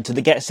him. And to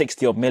get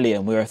 60 odd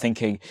million, we were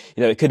thinking,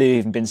 it could have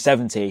even been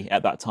 70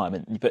 at that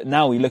time. But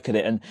now we look at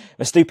it, and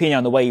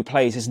Estupiñán, the way he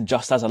plays isn't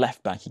just as a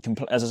left back. He can,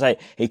 as I say,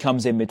 he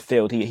comes in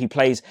midfield. He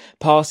plays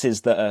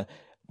passes that are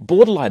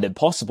borderline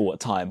impossible at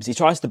times. He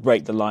tries to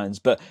break the lines,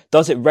 but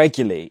does it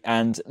regularly.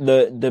 And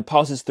the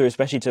passes through,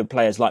 especially to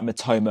players like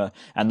Matoma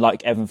and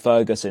like Evan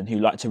Ferguson, who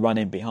like to run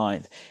in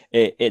behind,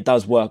 it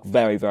does work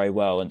very, very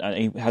well. And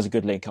he has a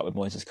good link up with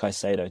Moises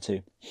Caicedo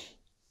too.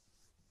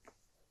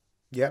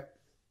 Yeah.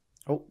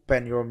 Oh,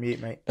 Ben, you're on mute,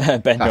 mate.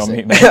 Ben, you're on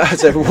mute, mate.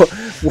 So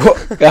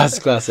what? That's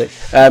classic.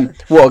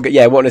 What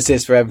an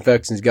assist for Evan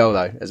Ferguson's goal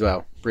though, as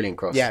well. Brilliant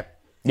cross. Yeah.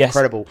 Yes.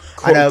 Incredible.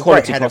 And a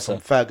great header from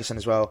Ferguson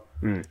as well.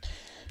 Mm.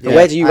 Yeah.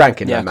 Where do you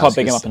rank him? Yeah, I can't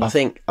big him up enough. I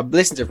think I've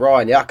listened to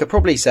Ryan. I could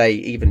probably say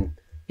even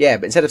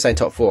but instead of saying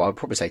top 4, I'd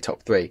probably say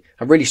top 3.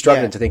 I'm really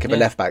struggling to think of a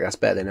left back that's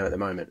better than him at the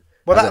moment.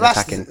 Well,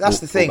 that's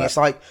the thing. It's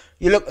like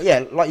you look,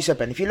 like you said,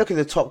 Ben. If you look at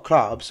the top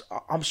clubs,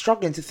 I'm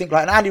struggling to think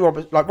like an Andy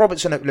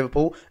Robertson at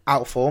Liverpool,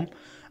 out of form.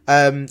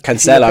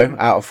 Cancelo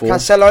out of form.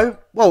 Cancelo.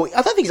 Well,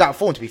 I don't think he's out of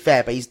form, to be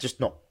fair, but he's just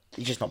not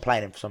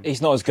playing him for some.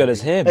 He's not as good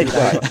as him.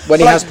 When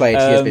he has played,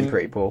 he has been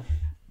pretty poor.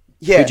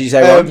 Yeah. Who did you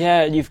say, Ryan?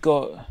 Yeah, you've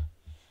got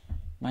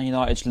Man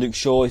United's Luke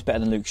Shaw. He's better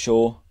than Luke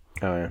Shaw.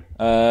 Oh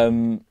yeah.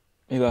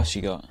 Who else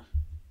you got?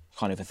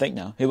 Can't even think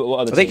now.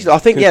 What other I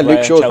think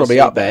Luke Shaw's probably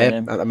up there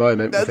at the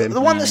moment.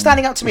 The one that's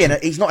standing out to me, and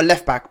he's not a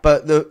left back,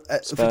 but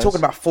if we're talking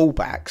about full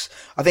backs,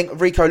 I think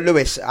Rico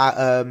Lewis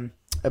at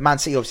Man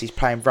City obviously is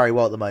playing very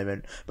well at the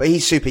moment, but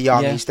he's super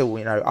young. He's still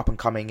up and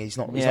coming. He's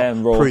not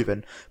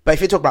proven. But if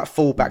you're talking about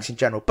full backs in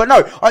general, but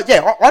no,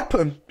 I'd put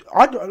him.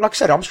 Like I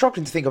said, I'm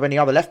struggling to think of any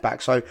other left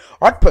back, so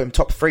I'd put him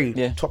top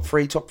 3, top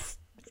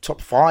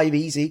 5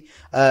 easy.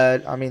 I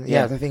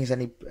don't think there's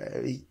any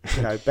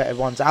better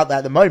ones out there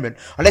at the moment,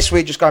 unless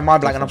we're just going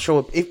mind blank. And I'm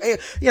sure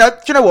if do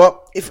you know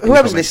what, if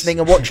whoever's listening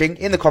and watching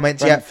in the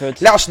comments,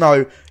 let us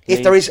know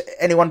if there is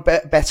anyone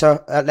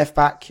better at left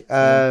back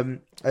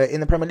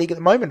in the Premier League at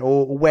the moment,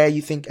 or where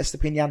you think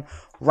Estupiñán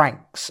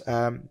ranks.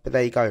 But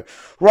there you go.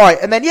 Right,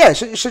 and then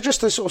so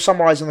just to sort of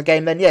summarise on the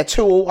game, then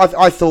 2-2.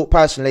 I thought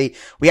personally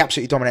we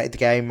absolutely dominated the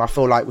game. I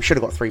feel like we should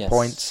have got 3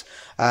 points,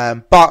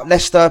 but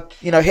Leicester,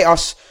 hit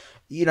us.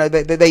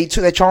 They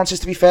took their chances,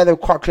 to be fair. They were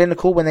quite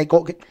clinical when they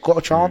got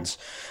a chance.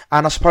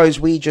 And I suppose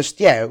we just,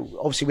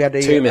 obviously we had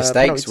 2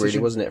 mistakes, really,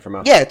 wasn't it, from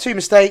us? Yeah, 2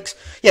 mistakes.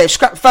 Yeah,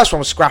 first one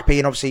was scrappy,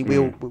 and obviously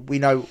we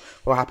know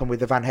what happened with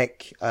the Van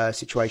Heck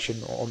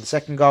situation on the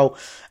second goal.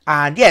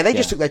 And they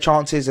just took their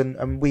chances,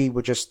 and we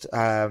were just,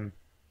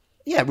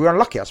 we were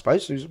unlucky, I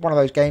suppose. It was one of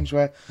those games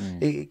where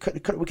we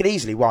could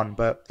easily won,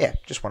 but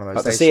just one of those.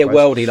 But days, to see a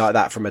worldie like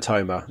that from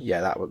Matoma,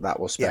 that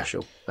was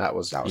special. That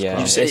was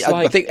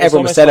I think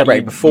everyone was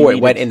celebrating before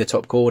it went in the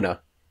top corner.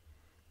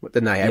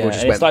 Didn't they? Everyone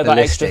just went it's like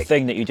ballistic. That extra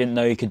thing that you didn't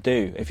know he could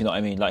do, if you know what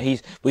I mean.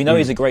 Like we know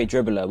he's a great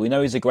dribbler. We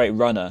know he's a great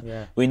runner.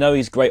 Yeah. We know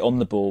he's great on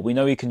the ball. We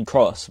know he can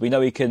cross. We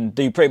know he can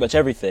do pretty much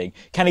everything.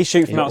 Can he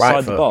shoot from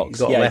outside the box?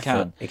 Yeah, he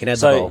can. He can head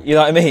the ball. You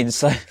know what I mean?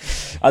 So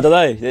I don't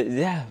know.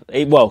 Yeah.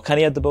 Can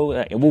he head the ball?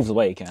 Wolves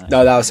away, he can.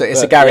 No, it's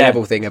a Gary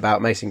Neville thing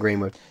about Mason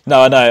Greenwood.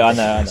 No, I know.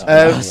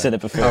 I've seen it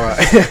before. All right.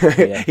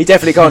 He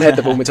definitely can't head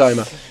the ball,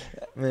 Matoma.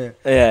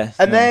 Yeah.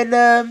 And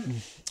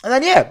then,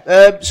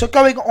 so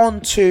going on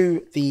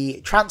to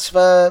the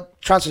transfers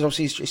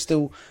obviously is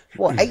still,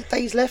 8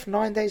 days left,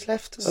 9 days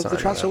left of the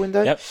transfer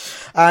window? Yep.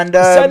 And,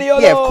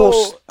 of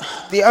course,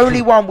 the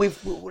only one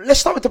let's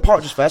start with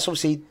departures first.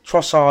 Obviously,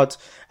 Trossard,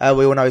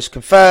 we all know is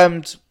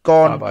confirmed,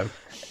 gone. Bye-bye.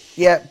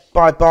 Yeah,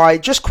 bye-bye.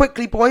 Just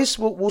quickly, boys,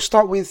 we'll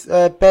start with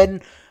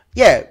Ben.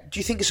 Yeah, do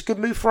you think it's a good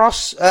move for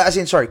us?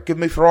 Good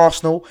move for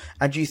Arsenal?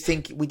 And do you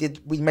think we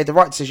made the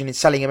right decision in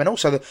selling him, and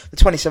also the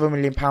 £27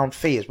 million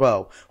fee as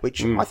well,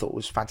 which I thought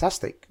was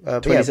fantastic.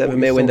 27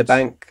 mil in the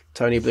bank.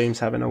 Tony Bloom's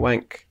having a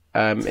wank.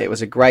 It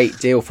was a great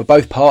deal for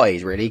both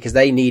parties, really, because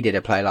they needed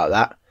a player like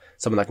that,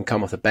 someone that can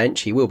come off the bench.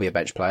 He will be a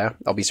bench player.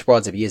 I'll be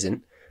surprised if he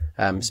isn't,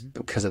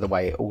 because of the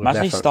way all of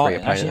their front three are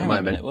playing at the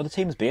moment. Well, the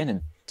team's been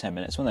in 10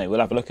 minutes, won't they?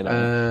 We'll have a look at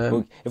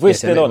that. If we're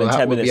still on in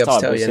 10 minutes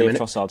time, we'll see if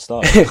Trossard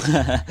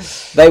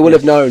starts. They will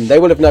have known. They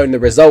will have known the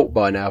result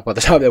by now. By the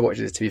time they're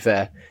watching this, to be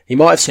fair, he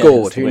might have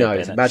scored. Who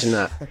knows? Imagine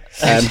that.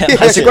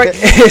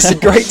 It's a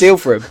great deal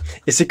for him.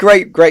 It's a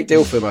great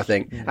deal for him, I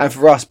think, and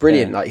for us,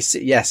 brilliant. Like,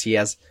 yes, he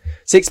has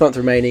 6 months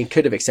remaining.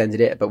 Could have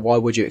extended it, but why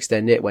would you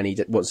extend it when he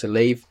wants to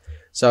leave?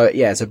 So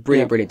yeah, it's a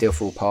brilliant deal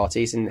for all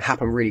parties, and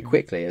happened really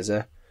quickly. As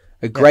a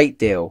great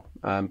deal.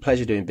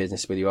 Pleasure doing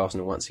business with you,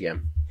 Arsenal, once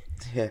again.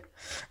 Yeah,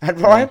 and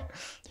Ryan.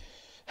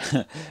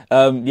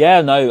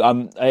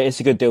 It's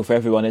a good deal for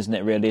everyone, isn't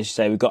it? Really, as you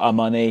say, we got our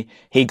money.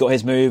 He got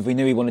his move. We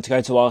knew he wanted to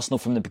go to Arsenal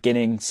from the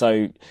beginning,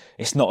 so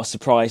it's not a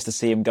surprise to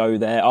see him go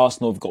there.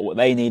 Arsenal have got what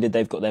they needed.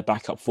 They've got their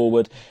backup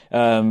forward,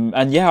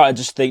 I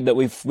just think that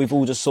we've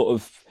all just sort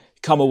of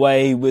come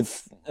away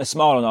with a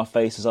smile on our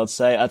faces, I'd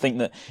say. I think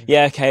that,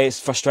 it's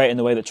frustrating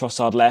the way that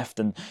Trossard left,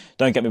 and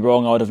don't get me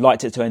wrong, I would have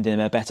liked it to end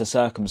in a better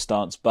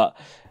circumstance, but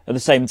at the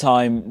same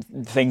time,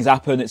 things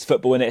happen. It's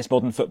football, innit? It's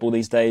modern football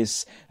these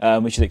days.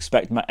 We should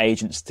expect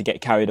agents to get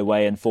carried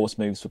away and force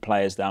moves for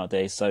players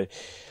nowadays. So,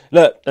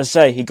 look, let's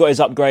say he got his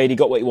upgrade. He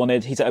got what he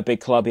wanted. He's at a big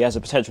club. He has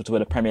the potential to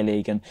win a Premier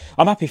League, and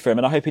I'm happy for him.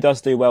 And I hope he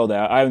does do well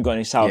there. I haven't got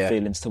any sour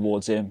feelings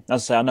towards him.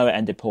 As I say, I know it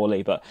ended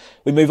poorly, but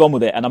we move on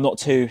with it. And I'm not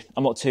too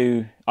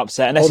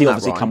upset unless he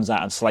obviously comes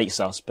out and slates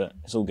us. But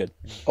it's all good.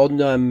 On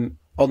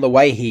the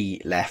way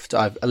he left,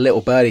 a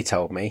little birdie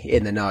told me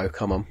in the know.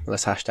 Come on,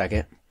 let's hashtag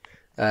it.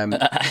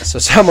 So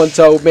someone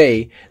told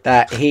me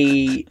that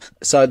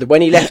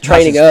when he left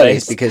training early,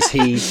 it's because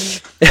he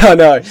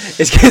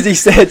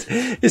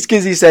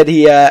said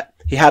he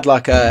had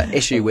like a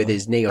issue with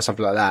his knee or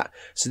something like that.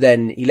 So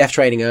then he left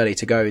training early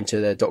to go into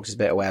the doctor's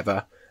bit or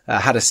whatever,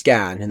 had a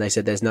scan, and they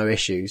said there's no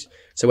issues.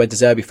 So when De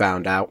Zerbi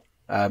found out,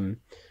 and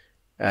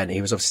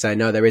he was obviously saying,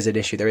 no, there is an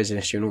issue,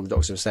 and all the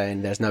doctors were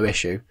saying there's no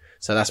issue.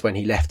 So that's when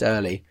he left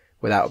early,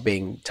 without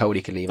being told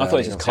he could leave. I thought it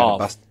was his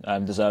calf,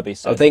 De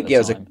Zerbi. I think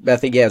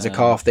it was a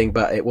calf thing,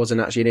 but it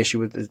wasn't actually an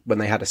issue when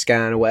they had a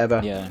scan or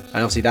whatever. Yeah. And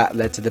obviously that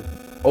led to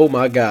oh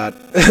my god,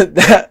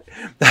 that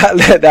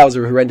was a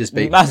horrendous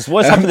beat. Maz,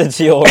 what's happening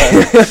to your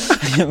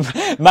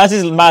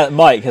Maz's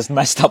mic has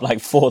messed up like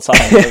 4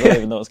 times. I don't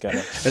even know what's going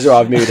on. That's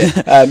right, I've muted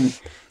it.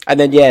 And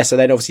then so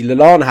then obviously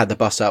Lallana had the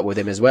bust up with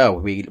him as well.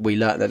 We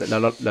learnt that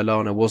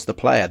Lallana was the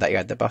player that he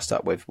had the bust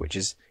up with, which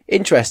is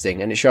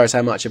interesting, and it shows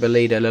how much of a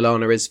leader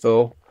Lallana is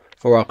for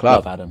our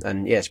club.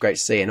 And it's great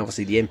to see. And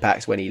obviously the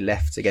impacts when he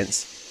left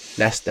against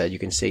Leicester, you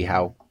can see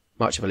how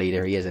much of a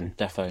leader he is, and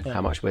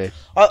how much works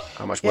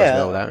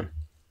well without him.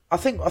 I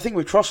think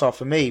with Trossard,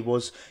 for me,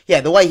 was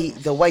the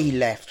way he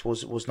left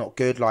was not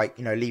good. Like,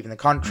 leaving the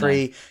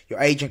country, your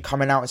agent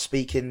coming out and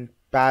speaking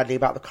badly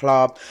about the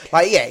club.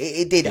 Like,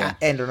 it did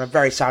end on a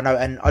very sad note,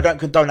 and I don't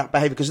condone that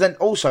behaviour, because then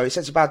also it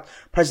sets a bad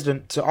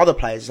precedent to other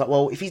players. It's like,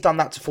 well, if he's done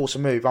that to force a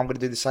move, I'm going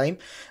to do the same,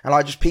 and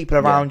like just people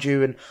around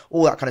you and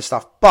all that kind of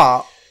stuff.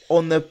 But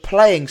on the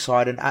playing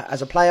side and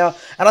as a player,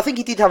 and I think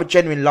he did have a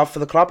genuine love for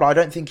the club. Like, I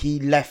don't think he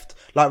left,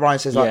 like Ryan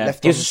says,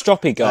 left. He was a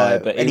stroppy guy,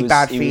 but any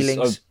bad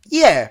feelings.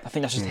 I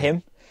think that's just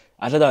him.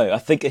 I don't know. I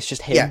think it's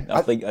just him.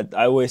 Yeah,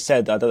 I always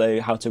said I don't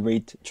know how to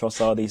read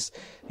Trossard. He's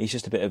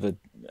just a bit of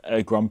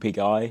a grumpy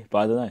guy, but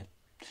I don't know.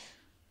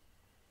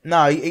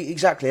 No,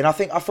 exactly. And I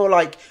feel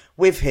like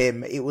with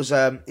him, it was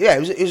a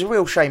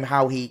real shame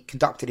how he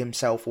conducted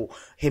himself, or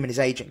him and his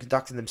agent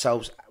conducted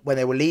themselves when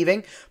they were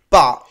leaving.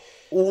 But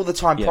all the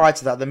time prior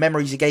to that, the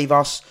memories he gave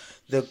us,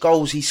 the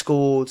goals he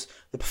scored,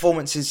 the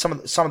performances, some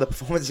of the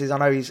performances, I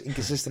know he's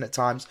inconsistent at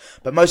times,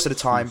 but most of the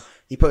time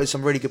he put in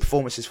some really good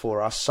performances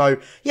for us. So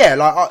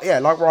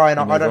like Ryan,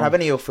 I don't have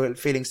any ill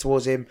feelings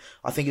towards him.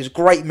 I think it's a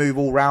great move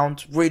all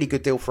round, really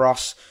good deal for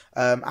us,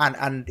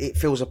 and it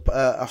fills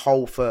a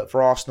hole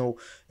for Arsenal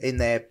in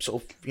their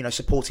sort of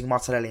supporting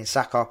Martinelli and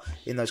Saka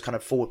in those kind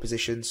of forward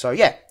positions. So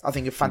I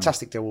think a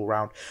fantastic deal all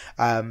round.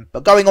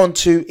 But going on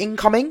to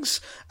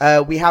incomings,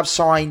 we have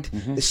signed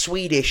the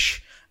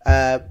Swedish.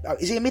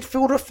 Is he a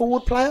midfielder,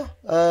 forward player?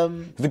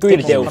 The green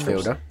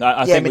midfielder.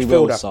 I think we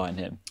will sign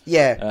him.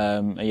 Yeah.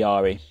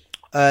 Ayari.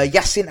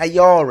 Yassin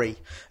Ayari.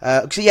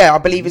 I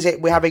believe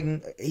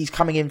he's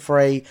coming in for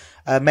a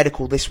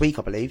medical this week,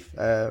 I believe.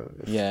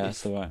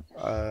 That's right.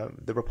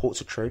 The reports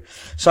are true.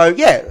 So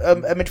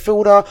a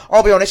midfielder.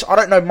 I'll be honest, I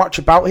don't know much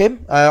about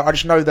him. I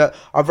just know that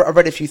I've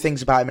read a few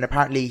things about him, and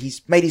apparently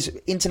he's made his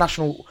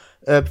international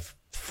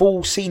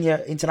full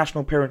senior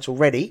international appearance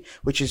already,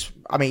 which is,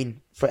 I mean,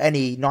 for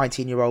any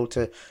 19-year-old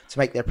to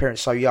make their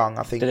appearance so young,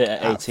 I think. Did it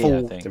at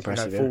 18, I think.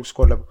 Impressive, full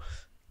squad level.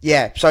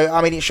 Yeah, so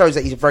I mean, it shows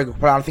that he's a very good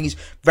player. I think he's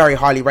very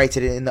highly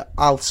rated in the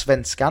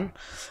Allsvenskan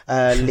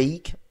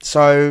league.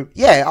 So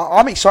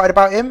I'm excited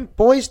about him.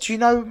 Boys, do you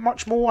know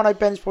much more? I know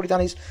Ben's probably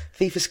done his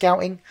FIFA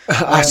scouting.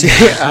 Actually,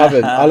 I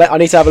haven't. I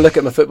need to have a look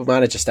at my Football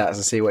Manager stats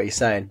and see what he's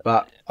saying.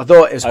 But I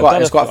thought it was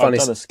quite funny.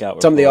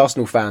 Some of the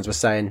Arsenal fans were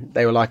saying,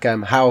 they were like,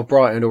 "How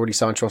Brighton already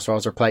signed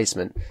Trossard's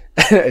replacement."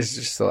 I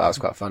just thought that was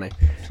quite funny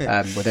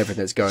with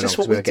everything that's going on.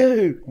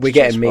 We're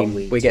getting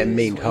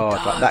memed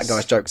hard. Like, that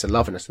guy's jokes are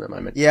loving us at the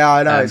moment. Yeah,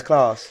 I know, it's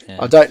class.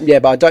 Yeah.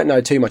 But I don't know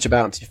too much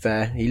about him, to be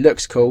fair. He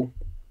looks cool.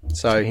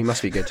 so he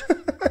must be good.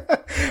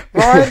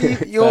 Ryan,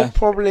 you're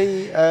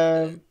probably.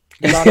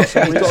 He's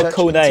got a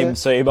cool name,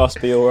 so he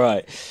must be all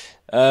right.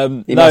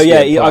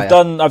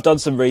 I've done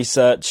some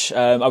research.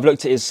 I've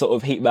looked at his sort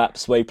of heat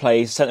maps where he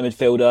plays centre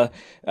midfielder,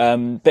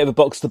 bit of a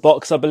box to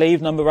box, I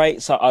believe, number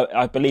 8. So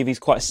I believe he's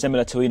quite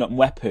similar to Enoch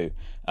Mwepu,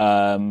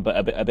 but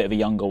a bit of a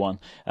younger one.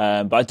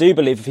 But I do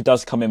believe if he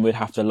does come in, we'd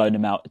have to loan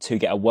him out to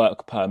get a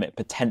work permit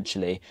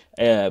potentially.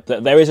 But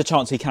there is a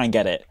chance he can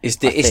get it. It's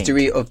the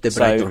history of the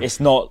Brighton. So it's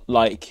not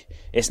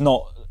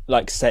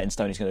like set in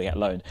stone he's going to get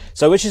loaned.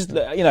 So which is,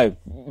 but De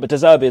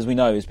Zerbi, as we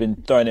know, has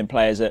been throwing in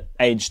players at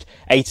aged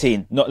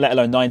 18, not let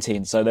alone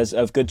 19. So there's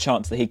a good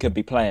chance that he could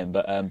be playing.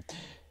 But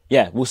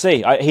we'll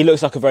see. He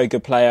looks like a very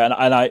good player,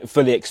 and I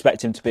fully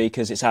expect him to be,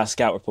 because it's our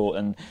scout report,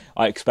 and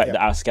I expect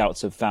that our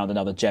scouts have found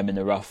another gem in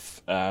the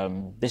rough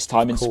this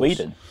time in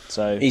Sweden.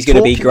 So he's going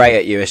to be great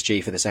at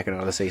USG for the second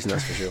half of the season,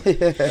 that's for sure.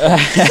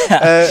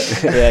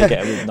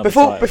 Get him with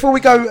before we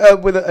go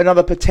with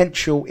another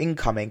potential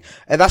incoming,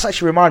 that's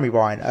actually reminded me,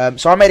 Ryan.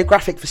 So I made a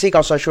graphic for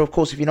Seagull Social. Of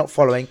course, if you're not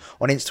following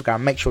on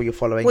Instagram, make sure you're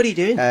following. What are you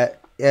doing?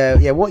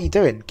 What are you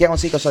doing? Get on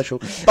Seagull Social.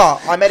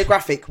 But I made a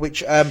graphic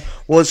which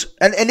was,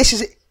 and this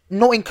is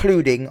not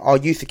including our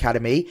youth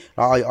academy,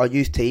 our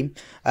youth team.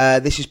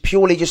 This is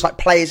purely just like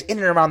players in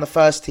and around the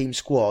first team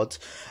squad.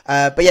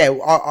 But yeah,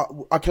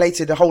 I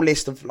collated a whole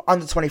list of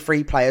under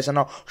 23 players, and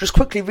I'll just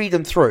quickly read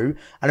them through,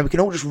 and then we can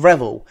all just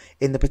revel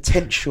in the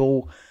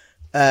potential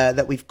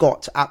that we've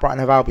got at Brighton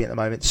Hove Albion at the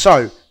moment.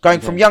 So, going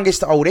from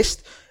youngest to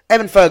oldest: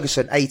 Evan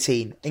Ferguson,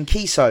 18.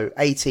 Nkiso,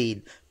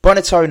 18.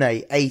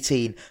 Bonatone,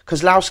 18.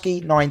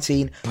 Kozlowski,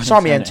 19.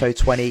 Sarmiento,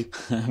 20.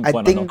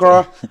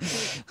 Adingra,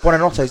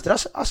 Buonanotte.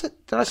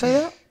 Did I say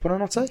that?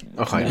 Buonanotte?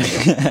 Okay.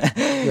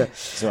 Yeah.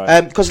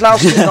 Right.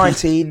 Kozlowski,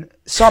 19.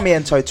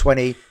 Sarmiento,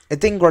 20.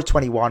 Adingra,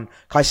 21.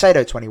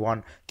 Caicedo,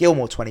 21.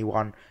 Gilmore,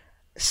 21.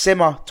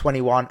 Simmer,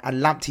 21.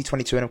 And Lamptey,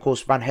 22. And of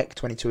course, Van Heck,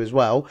 22 as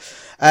well.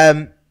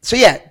 So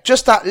yeah,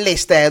 just that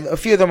list there. A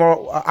few of them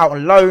are out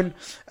on loan.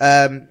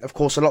 Of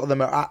course, a lot of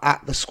them are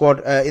at the squad,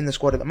 in the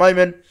squad at the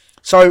moment.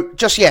 So I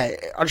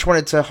just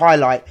wanted to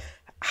highlight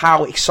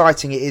how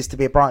exciting it is to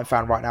be a Brighton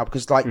fan right now,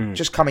 because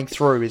just coming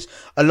through is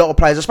a lot of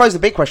players. I suppose the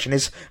big question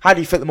is, how do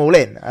you fit them all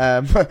in?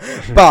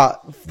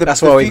 But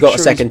that's why we've got a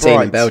second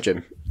team in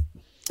Belgium.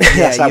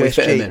 That's how we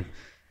fit them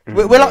in.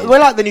 We're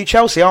like the new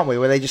Chelsea, aren't we?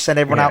 Where they just send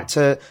everyone out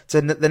to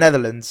the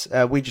Netherlands.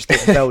 We just do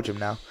it in Belgium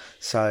now.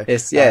 So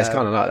it's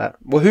kind of like that.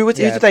 Well, who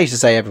did they used to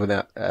say everyone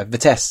out?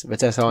 Vitesse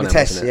Arnhem.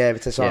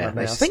 Vitesse Arnhem.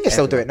 I think they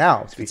still do it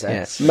now, to be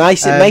fair.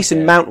 Yeah.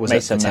 Mason Mount was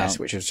at Vitesse, Mount,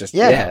 which was just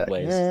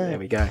there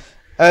we go.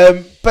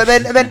 But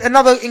then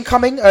another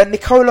incoming,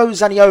 Nicolo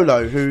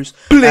Zaniolo, who's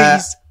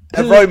a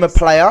Roma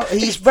player.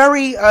 He's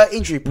very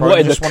injury prone. What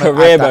in the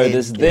career mode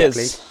is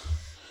this?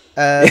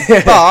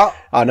 But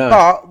I know.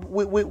 But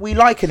we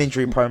like an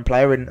injury prone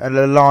player in a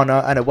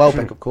Lallana and a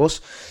Welbeck, of course.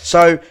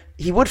 So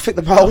he would fit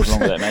the mould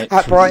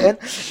at Brighton,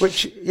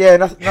 which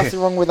nothing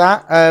wrong with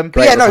that.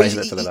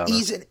 But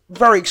he's a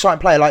very exciting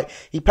player. Like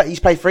he's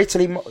played for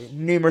Italy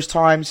numerous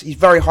times. He's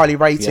very highly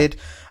rated,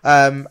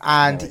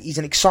 and he's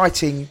an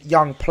exciting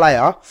young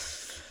player.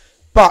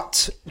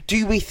 But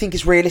do we think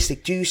it's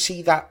realistic? Do you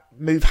see that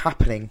move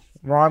happening?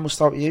 Ryan, we'll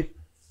start with you.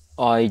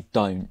 I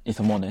don't, if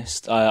I'm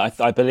honest.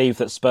 I believe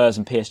that Spurs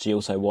and PSG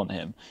also want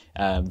him.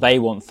 They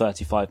want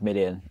 35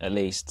 million at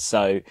least.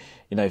 So,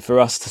 for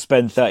us to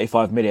spend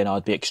 35 million,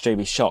 I'd be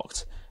extremely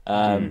shocked.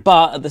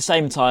 But at the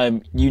same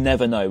time, you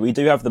never know. We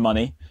do have the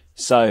money.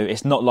 So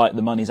it's not like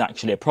the money's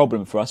actually a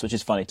problem for us, which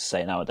is funny to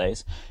say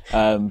nowadays.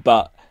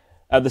 But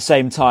at the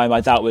same time, I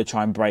doubt we'll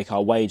try and break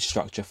our wage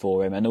structure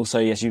for him. And also,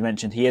 as you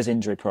mentioned, he is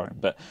injury prone.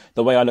 But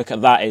the way I look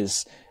at that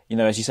is,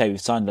 as you say, we've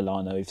signed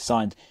Lallana, we've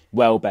signed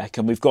Welbeck,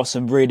 and we've got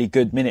some really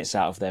good minutes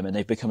out of them, and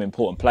they've become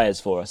important players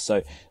for us.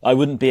 So I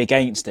wouldn't be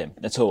against him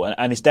at all.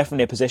 And it's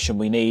definitely a position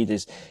we need.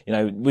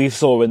 We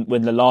saw when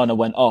Lallana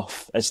went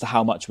off as to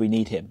how much we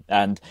need him.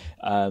 And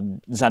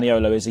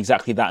Zaniolo is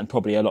exactly that, and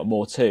probably a lot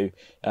more too.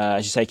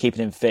 As you say,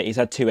 keeping him fit. He's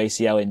had 2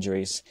 ACL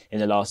injuries in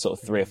the last sort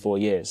of 3 or 4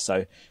 years.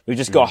 So we've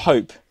just got to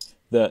hope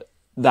that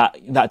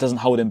doesn't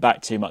hold him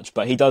back too much.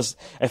 But he does.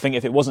 I think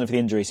if it wasn't for the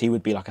injuries, he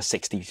would be like a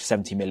 60,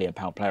 70 million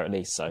pound player at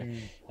least. So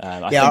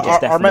I think it's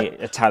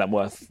definitely a talent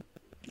worth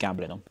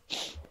gambling on.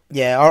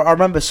 Yeah, I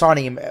remember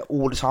signing him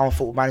all the time on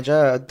Football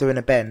Manager, doing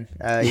a Ben.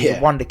 He's a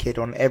wonder kid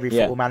on every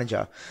Football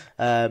Manager.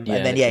 And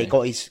then he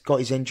got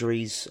his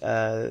injuries.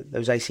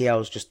 Those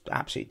ACLs just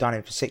absolutely done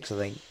him for 6, I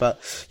think.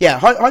 But yeah,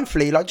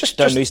 hopefully, just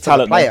lose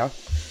talent, player.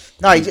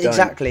 No,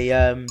 exactly.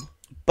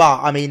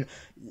 But I mean,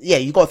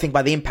 you've got to think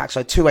about the impact.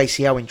 So 2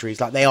 ACL injuries,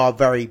 they are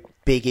very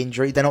big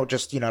injuries. They're not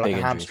just like big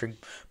a hamstring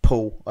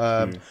pull.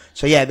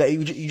 So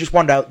you just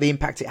wonder the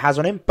impact it has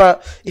on him.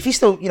 But if he's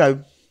still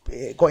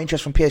got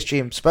interest from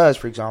PSG and Spurs,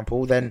 for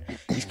example, then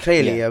he's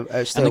clearly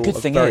still and the good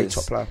a thing very is,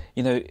 top player.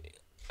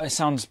 it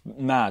sounds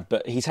mad,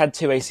 but he's had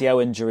 2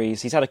 ACL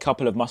injuries. He's had a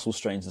couple of muscle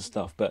strains and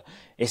stuff, but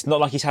it's not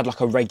like he's had like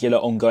a regular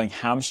ongoing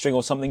hamstring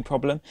or something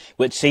problem,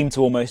 which seemed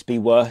to almost be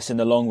worse in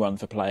the long run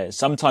for players.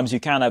 Sometimes you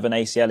can have an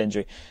ACL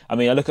injury. I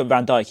mean, I look at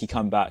Van Dijk, he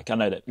come back. I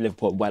know that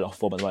Liverpool are well off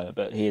form at the moment,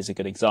 but he is a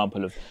good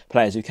example of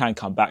players who can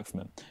come back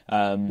from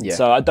him.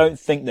 So I don't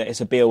think that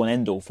it's a be-all and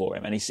end-all for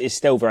him, and he's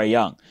still very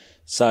young.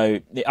 So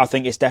I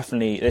think it's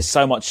definitely, there's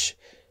so much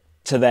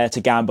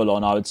to gamble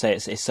on. I would say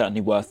it's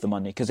certainly worth the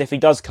money, because if he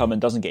does come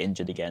and doesn't get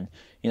injured again,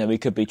 we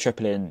could be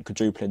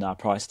quadrupling our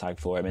price tag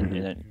for him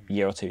in a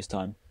year or two's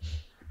time.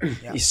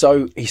 Yeah. He's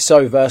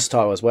so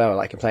versatile as well.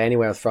 Like, he can play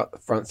anywhere with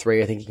front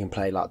three. I think he can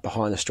play like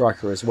behind the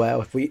striker as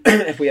well. If we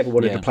ever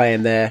wanted to play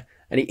him there,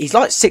 and he's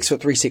like 6'3",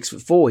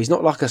 6'4". He's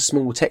not like a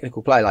small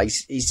technical player. Like,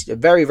 he's a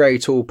very, very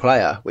tall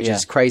player, which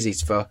is crazy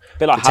for a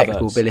bit like the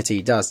technical ability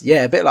he does.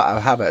 Yeah, a bit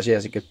like Havertz.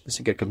 Yeah, it's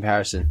a good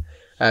comparison.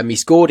 He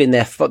scored in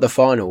the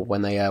final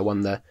when they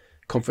won the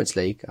Conference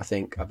League,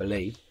 I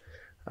believe.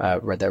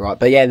 Read that right.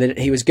 But yeah, then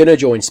he was going to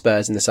join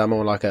Spurs in the summer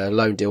on like a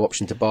loan deal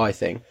option to buy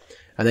thing.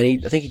 And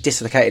then I think he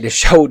dislocated his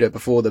shoulder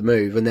before the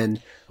move, and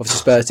then obviously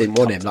Spurs didn't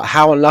want him. Like,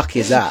 how unlucky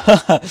is that?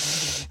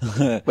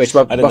 Which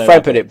my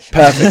friend put it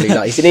perfectly.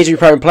 Like, he's an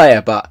injury-prone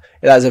player, but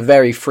that's a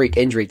very freak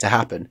injury to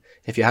happen.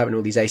 If you're having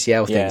all these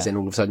ACL things, and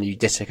all of a sudden you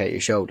dislocate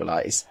your shoulder,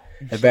 like, it's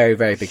a very,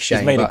 very big shame.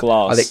 He's made of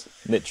glass, I think,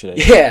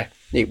 literally. Yeah,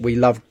 we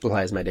love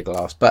players made of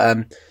glass.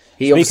 But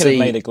he Speaking of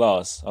made of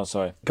glass, oh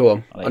sorry, go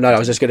on. I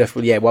was just going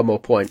to one more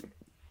point.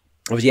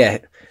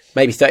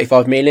 Maybe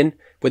 35 million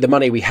with the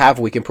money we have,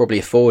 we can probably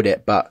afford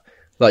it, but.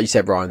 Like you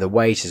said, Ryan, the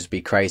wages would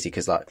be crazy,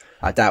 because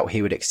I doubt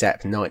he would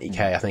accept 90k.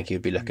 I think he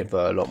would be looking for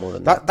a lot more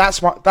than that.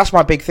 That's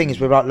my big thing is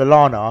with like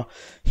Lallana.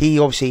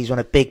 He's on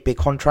a big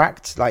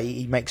contract. Like,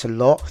 he makes a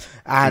lot,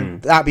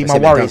 and that'd be my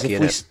worry.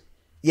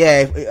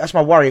 That's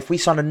my worry. If we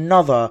sign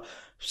another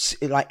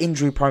like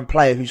injury-prone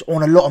player who's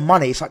on a lot of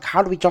money, it's like,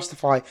 how do we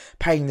justify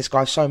paying this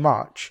guy so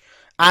much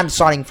and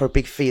signing for a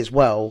big fee as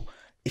well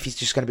if he's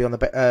just going to be on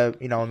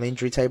the on the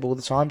injury table all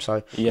the time?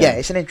 So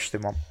it's an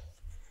interesting one.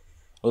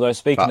 Although,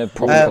 speaking of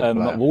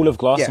Wall of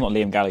Glass, not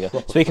Liam Gallagher.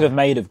 Speaking of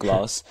made of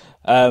glass,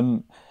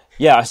 I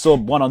saw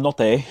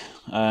Buonanotte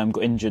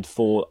got injured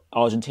for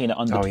Argentina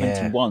under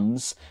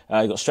 21s.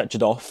 He got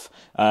stretchered off.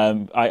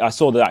 I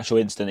saw the actual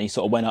incident. He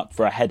sort of went up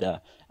for a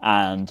header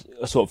and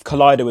sort of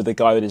collided with the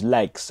guy with his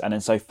legs, and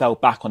then so fell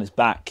back on his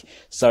back.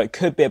 So it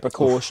could be a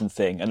precaution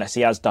thing, unless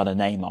he has done a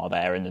Neymar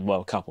there in the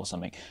World Cup or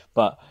something.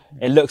 But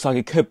it looks like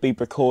it could be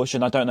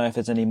precaution. I don't know if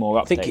there's any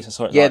more updates. I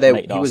saw it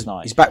late last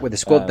night. He's back with the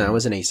squad now,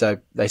 isn't he? So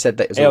they said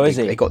that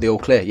he got the all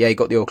clear. Yeah, he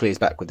got the all clear. He's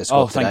back with the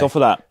squad. Oh, thank God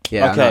for that.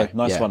 Yeah, okay,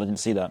 nice one. I didn't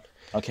see that.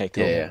 Okay,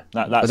 cool. Yeah.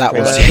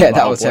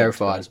 That was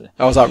terrifying.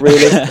 I was like,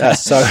 really?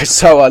 That's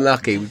so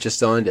unlucky. We just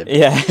signed him.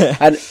 Yeah.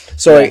 And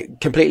sorry,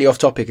 completely off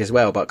topic as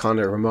well, but kind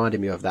of reminded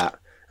me of that.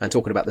 And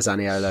talking about the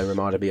Zaniolo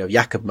reminded me of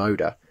Jakub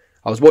Moder.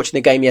 I was watching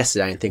the game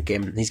yesterday and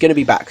thinking, he's going to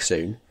be back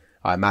soon,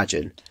 I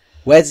imagine.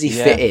 Where does he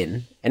fit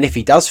in? And if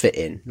he does fit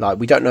in, like,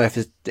 we don't know if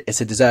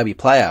it's a De Zerbi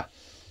player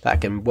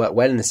that can work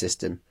well in the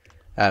system.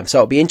 So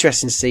it'll be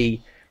interesting to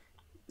see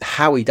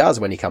how he does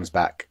when he comes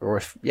back, or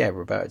if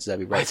Roberto De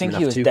Zerbi I think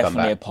he was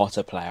definitely a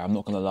Potter player, I'm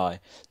not going to lie.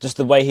 Just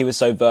the way he was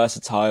so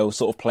versatile,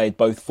 sort of played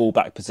both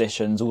full-back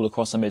positions all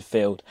across the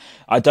midfield.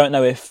 I don't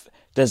know if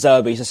De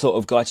Zerbi's the sort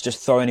of guy to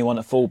just throw anyone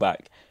at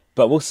full-back,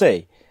 but we'll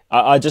see.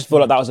 I just feel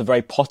like that was a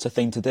very Potter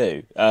thing to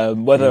do.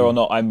 Whether or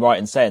not I'm right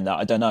in saying that,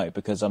 I don't know,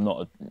 because I'm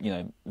not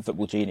a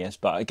football genius.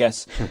 But I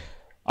guess,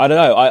 I don't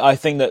know. I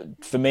think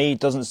that for me, it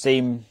doesn't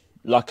seem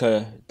like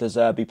a De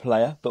Zerbi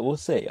player, but we'll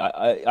see.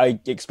 I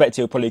expect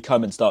he'll probably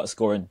come and start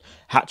scoring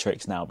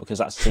hat-tricks now, because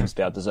that seems to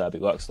be how De Zerbi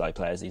works like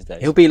players these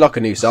days. He'll be like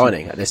a new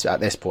signing at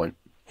this point.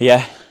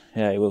 Yeah,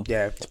 he will.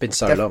 Yeah, it's been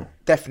so long.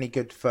 Definitely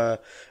good for,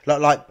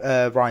 like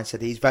Ryan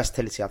said, his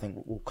versatility, I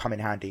think, will come in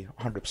handy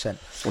 100%.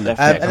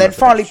 And then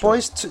finally,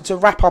 boys, to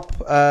wrap up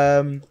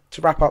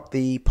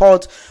the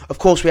pod, of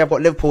course, we have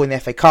got Liverpool in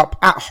the FA Cup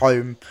at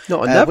home.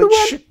 Not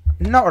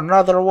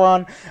another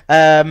one.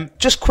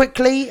 Just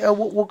quickly,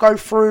 we'll go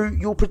through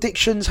your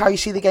predictions, how you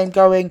see the game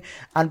going,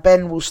 and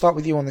Ben, we'll start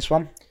with you on this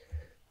one.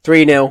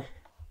 3-0.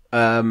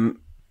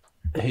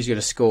 Who's going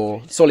to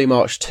score? Solly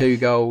March 2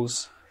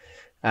 goals.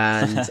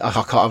 And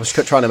I was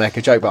trying to make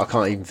a joke, but I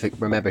can't even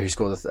remember who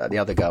scored the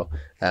other goal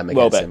against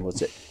Welbeck. him.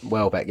 Was it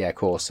Welbeck? Yeah, of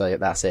course. So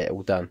that's it,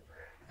 all done.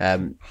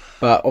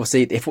 But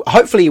obviously,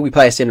 hopefully we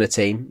play a similar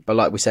team. But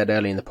like we said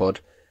earlier in the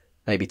pod,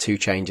 maybe 2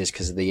 changes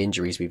because of the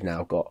injuries we've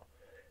now got.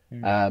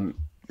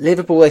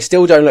 Liverpool, they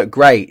still don't look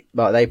great,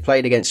 but they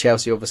played against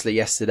Chelsea obviously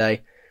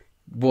yesterday.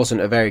 Wasn't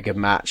a very good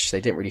match.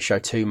 They didn't really show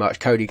too much.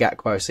 Cody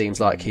Gakpo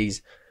seems like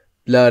he's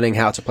learning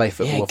how to play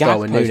football with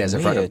Darwin Núñez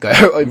in front of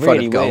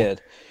goal.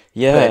 Weird.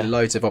 Yeah, putting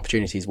loads of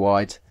opportunities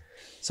wide.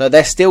 So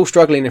they're still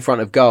struggling in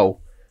front of goal,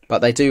 but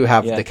they do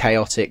have the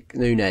chaotic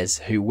Núñez,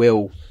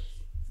 who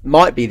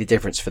might be the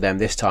difference for them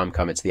this time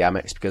coming to the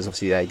Amex, because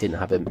obviously they didn't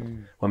have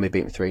him when we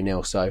beat them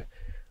 3-0. So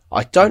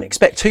I don't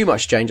expect too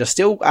much change. I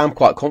still am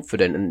quite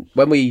confident. And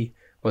when we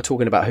were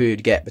talking about who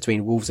would get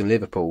between Wolves and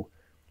Liverpool,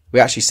 we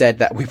actually said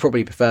that we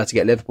probably prefer to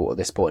get Liverpool at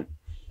this point.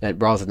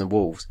 rather than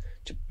Wolves.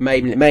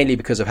 Mainly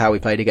because of how we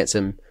played against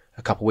them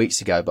a couple of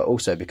weeks ago, but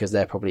also because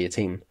they're probably a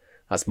team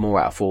that's more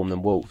out of form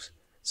than Wolves.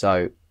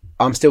 So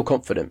I'm still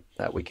confident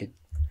that we could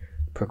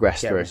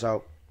progress through.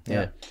 Result.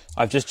 Yeah.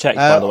 I've just checked,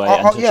 by the way,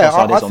 and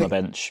Trossard is on the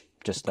bench.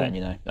 Just letting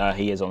you know,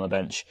 he is on the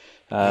bench.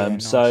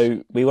 Nice.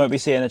 So we won't be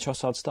seeing a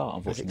Trossard start,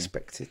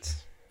 unfortunately.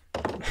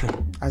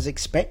 As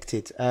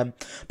expected.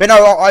 But no,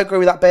 I agree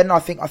with that, Ben. I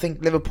think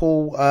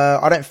Liverpool,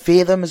 I don't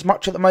fear them as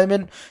much at the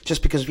moment,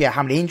 just because of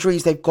how many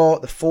injuries they've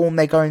got, the form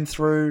they're going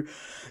through.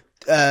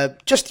 A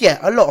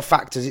lot of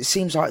factors. It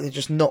seems like they're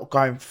just not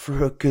going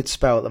through a good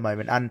spell at the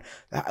moment, and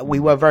we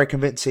were very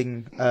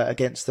convincing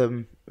against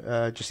them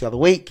just the other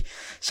week.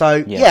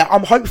 So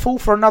I'm hopeful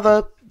for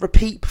another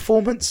repeat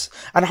performance,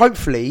 and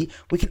hopefully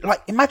we can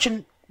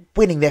imagine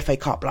winning the FA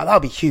Cup. That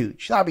would be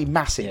huge. That would be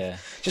massive. Yeah.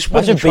 Just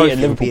imagine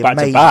beating Liverpool back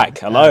to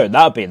back alone.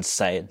 That would be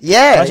insane.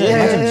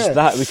 Imagine just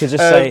that. We could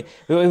just say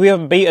we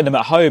haven't beaten them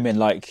at home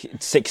in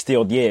 60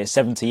 odd years,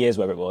 70 years,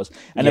 whatever it was,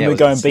 and then we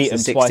go and beat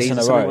them twice in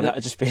a row. That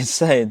would just be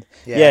insane.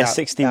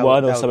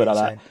 61 or something like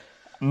that.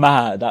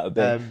 Mad. That would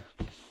be.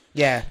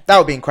 That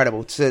would be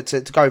incredible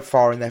to go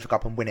far in the FA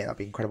Cup and win it. That'd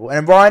be incredible.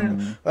 And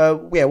Ryan,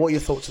 what are your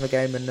thoughts on the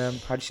game, and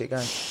how do you see it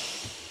going?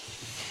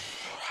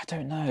 I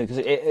don't know, because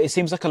it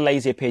seems like a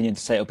lazy opinion to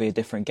say it'll be a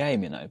different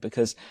game,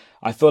 because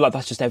I feel like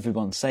that's just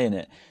everyone saying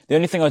it. The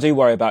only thing I do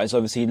worry about is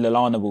obviously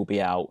Lallana will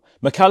be out.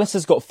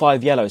 McAllister's got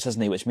 5 yellows,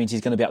 hasn't he? Which means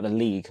he's going to be out of the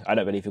league. I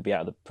don't believe he'll be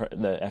out of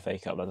the FA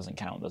Cup. That doesn't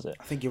count, does it?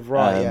 I think you're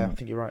right. I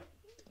think you're right.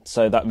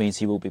 So that means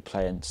he will be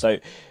playing. So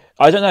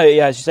I don't know.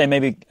 Yeah, as you say,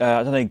 maybe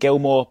I don't know,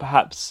 Gilmour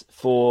perhaps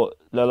for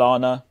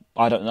Lallana.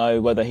 I don't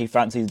know whether he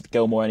fancies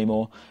Gilmour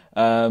anymore.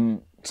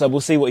 So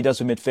we'll see what he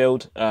does with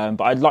midfield.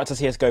 But I'd like to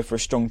see us go for a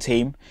strong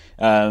team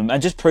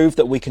and just prove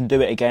that we can do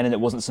it again, and it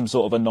wasn't some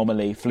sort of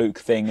anomaly, fluke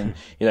thing.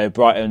 And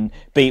Brighton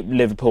beat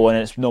Liverpool and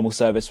its normal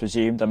service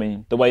resumed. I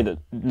mean, the way that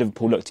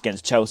Liverpool looked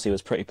against Chelsea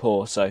was pretty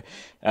poor. So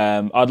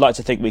I'd like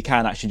to think we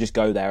can actually just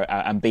go there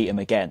and beat them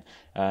again.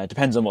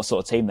 Depends on what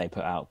sort of team they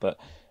put out. But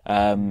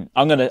I'm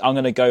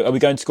gonna go. Are we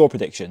going to score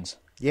predictions?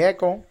 Yeah,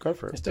 go on, go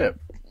for it. Let's do it.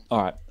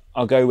 All right,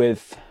 I'm going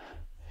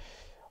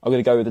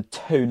to go with a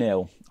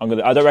 2-0.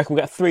 I don't reckon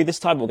we'll get 3 this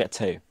time, but we'll get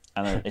 2.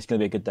 And it's going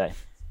to be a good day.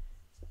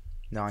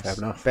 Nice. Fair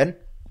enough. Ben?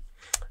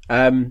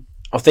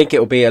 I think it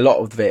will be a lot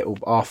of it,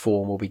 our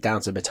form will be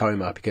down to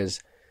Mitoma,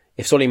 because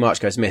if Solly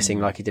March goes missing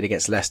like he did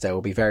against Leicester,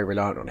 we'll be very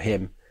reliant on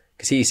him,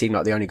 because he seemed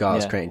like the only guy that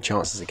was creating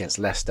chances against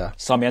Leicester.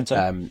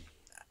 Sarmiento?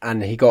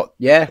 And he got,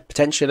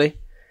 potentially.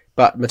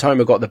 But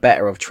Mitoma got the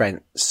better of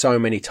Trent so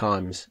many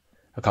times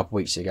a couple of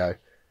weeks ago.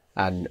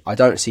 And I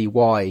don't see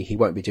why he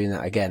won't be doing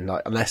that again.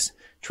 Unless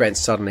Trent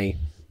suddenly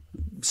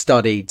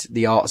studied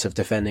the arts of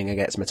defending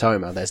against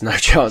Mitoma, there's no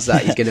chance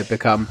that he's going to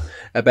become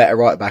a better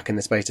right back in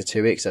the space of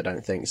 2 weeks, I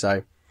don't think.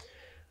 So,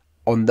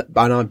 and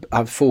I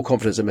have full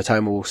confidence that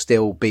Mitoma will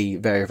still be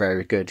very,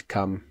 very good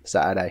come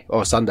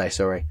Sunday,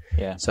 sorry.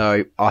 Yeah.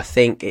 So I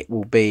think it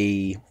will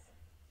be,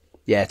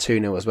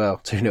 2-0 as well.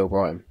 2-0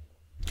 Brighton.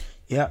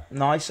 Yeah,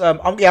 nice. I'm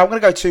going to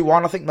go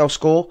 2-1. I think they'll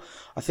score.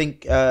 I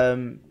think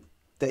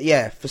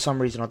for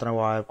some reason, I don't know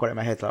why I've got it in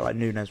my head like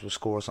Nunes will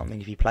score or something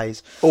if he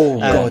plays. Oh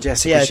God,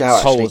 yes, good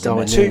shout actually,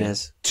 Darwin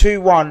Nunes.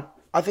 2-1.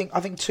 I think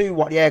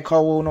 2-1. Yeah,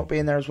 Cole will not be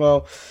in there as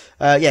well.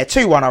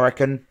 2-1, I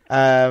reckon.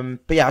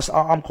 But yeah,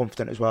 I'm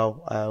confident as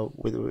well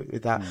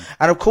with that.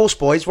 And of course,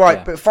 boys, right?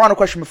 Yeah. But final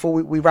question before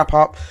we wrap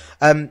up.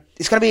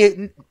 It's going to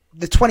be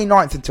the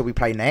 29th until we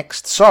play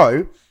next,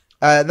 so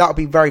that'll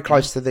be very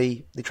close to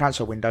the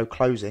transfer window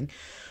closing.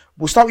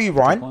 We'll start with you,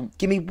 Ryan.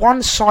 Give me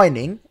one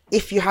signing.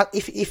 If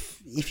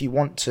you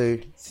want to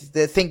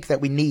think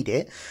that we need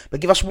it, but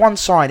give us one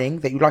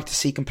signing that you'd like to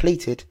see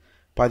completed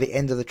by the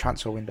end of the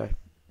transfer window.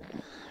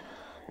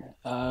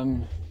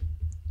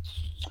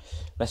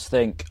 Let's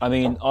think. I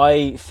mean,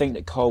 I think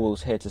that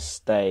Colwell's here to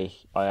stay.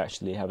 I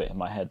actually have it in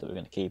my head that we're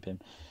going to keep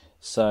him.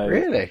 So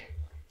really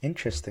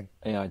interesting.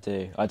 Yeah, I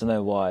do. I don't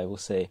know why. We'll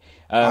see.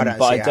 I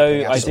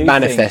do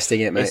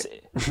manifesting it, mate.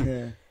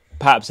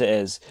 Perhaps it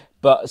is.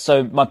 But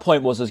so my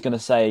point was, I was going to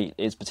say,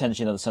 it's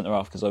potentially another centre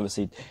half, because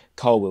obviously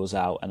Colwell's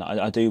out, and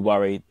I do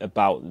worry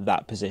about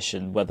that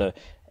position. Whether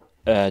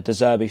De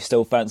Zerbi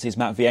still fancies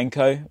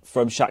Matvienko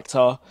from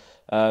Shakhtar.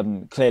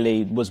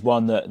 Clearly was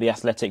one that the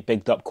Athletic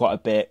bigged up quite a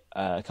bit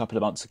a couple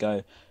of months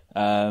ago.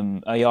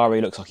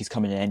 Ayari looks like he's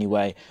coming in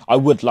anyway. I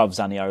would love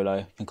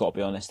Zaniolo, I've got to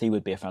be honest. He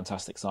would be a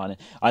fantastic signing.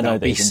 I know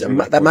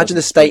that imagine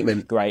the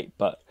statement. Great,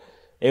 but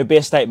it would be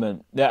a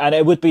statement. And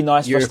it would be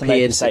nice for us to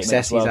make a statement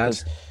as well.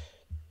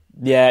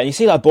 Yeah, you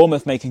see like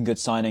Bournemouth making good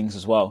signings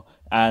as well.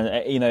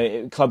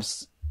 And,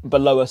 clubs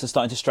below us are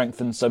starting to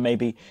strengthen, so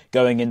maybe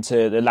going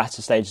into the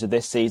latter stages of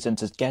this season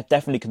to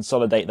definitely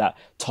consolidate that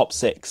top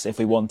 6 if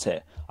we want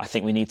it. I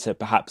think we need to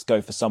perhaps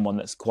go for someone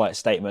that's quite a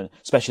statement,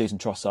 especially using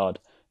Trossard.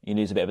 You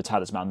lose a bit of a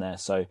talisman there.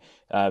 So,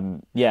 I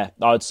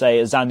would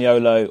say a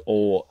Zaniolo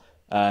or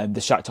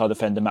the Shakhtar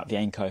defender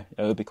Matvienko.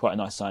 It would be quite a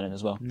nice signing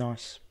as well.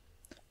 Nice.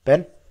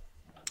 Ben?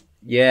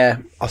 Yeah,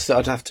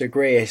 I'd have to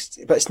agree.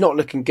 But it's not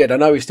looking good. I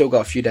know we've still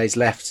got a few days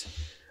left.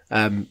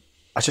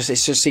 it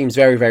just seems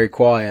very, very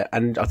quiet.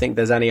 And I think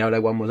the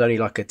Zaniolo one was only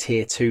like a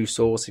tier 2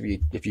 source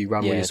if you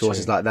run with your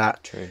sources like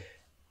that. True.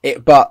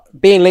 But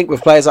being linked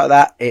with players like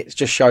that, it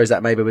just shows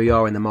that maybe we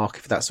are in the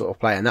market for that sort of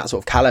player and that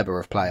sort of caliber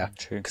of player.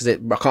 Because I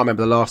can't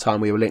remember the last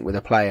time we were linked with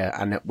a player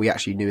and we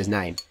actually knew his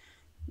name.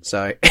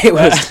 So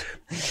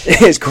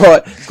it's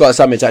quite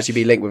something to actually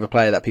be linked with a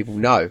player that people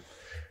know.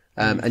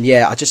 And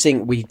yeah, I just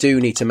think we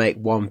do need to make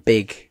one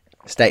big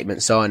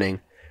statement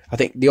signing. I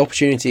think the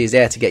opportunity is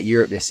there to get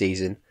Europe this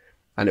season,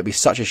 and it'd be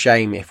such a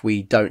shame if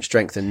we don't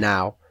strengthen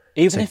now.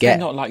 Even if they're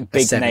not like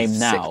big name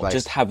now,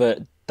 just have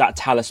that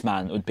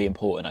talisman would be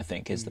important. I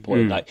think is the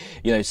point. Like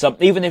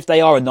even if they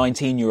are a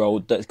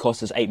 19-year-old that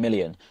costs us 8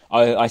 million,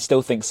 I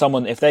still think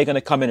someone, if they're going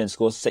to come in and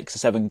score 6 or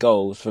 7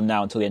 goals from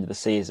now until the end of the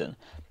season,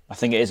 I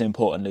think it is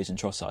important losing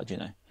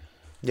Trossard.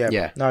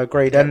 Yeah. No,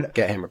 agreed. And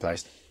get him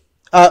replaced.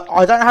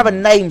 I don't have a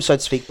name, so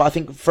to speak, but I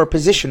think for a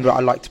position that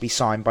I'd like to be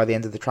signed by the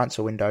end of the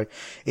transfer window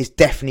is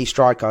definitely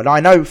striker. And I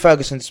know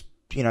Ferguson's,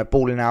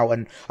 balling out,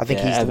 and I think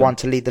he's the one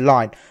to lead the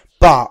line.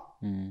 But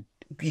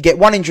you get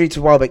one injury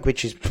to Welbeck,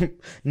 which is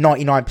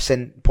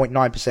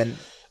 99.9%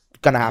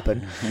 going to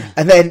happen.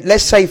 And then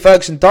let's say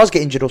Ferguson does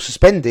get injured or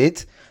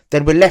suspended,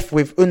 then we're left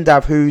with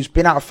Undav, who's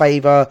been out of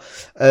favour,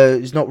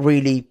 who's not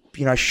really,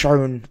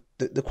 shown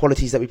the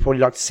qualities that we probably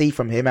like to see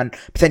from him, and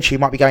potentially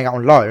might be going out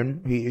on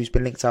loan, who's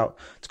been linked out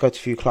to go to a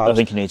few clubs. I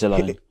think he needs a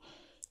loan.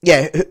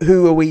 Yeah,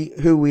 who are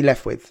we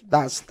left with?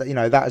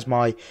 That is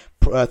my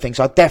thing.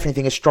 So I definitely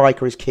think a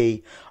striker is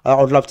key. I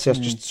would love to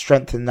just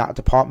strengthen that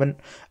department.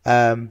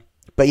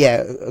 But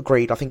yeah,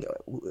 agreed. I think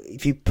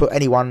if you put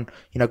anyone,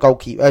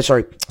 goalkeeper,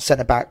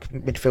 centre back,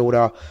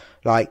 midfielder,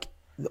 like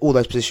all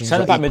those positions.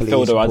 Centre back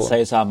midfielder, I'd say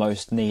is our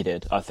most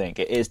needed. I think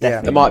it is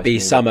definitely. There might be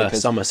summer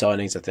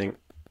signings. I think.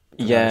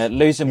 Yeah,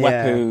 losing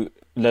Wepu,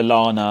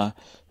 Lallana,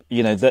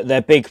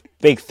 they're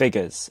big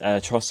figures.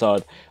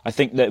 Trossard, I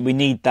think that we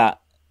need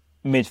that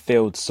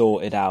midfield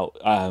sorted out.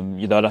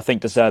 And I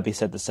think De Zerbi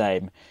said the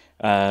same.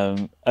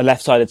 A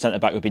left-sided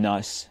centre-back would be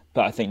nice,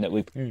 but I think that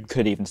we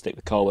could even stick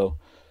with Colwill.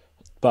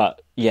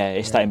 But yeah,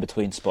 it's that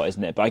in-between spot,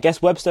 isn't it? But I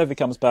guess Webster, if he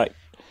comes back...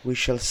 We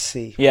shall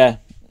see. Yeah.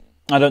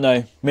 I don't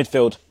know.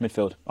 Midfield.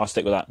 I'll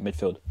stick with that.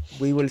 Midfield.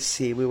 We will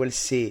see.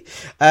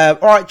 All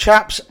right,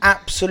 chaps.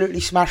 Absolutely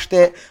smashed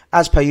it.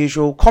 As per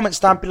usual. Comments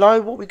down below.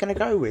 What are we going to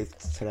go with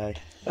today?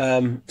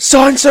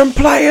 Sign some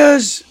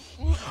players!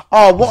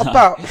 Oh, what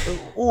about...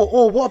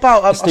 what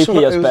about... I saw it's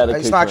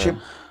not actually...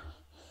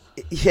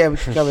 Yeah, we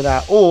could go with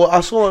that. Or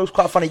I saw it was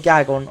quite a funny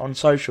gag on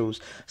socials.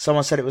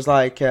 Someone said it was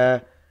like...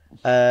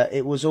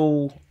 it was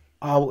all...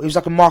 Oh, it was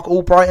like a Mark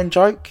Albrighton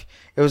joke.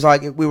 It was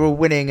like we were all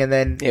winning and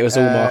then... It was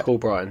all Mark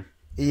Albrighton.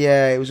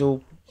 Yeah, it was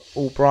all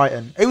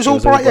Brighton. It was all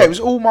Brighton. Yeah, it was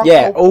all Mark.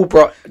 Yeah,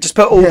 just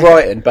put all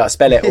Brighton, but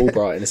spell it all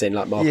Brighton as in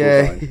like Mark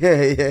Albrighton.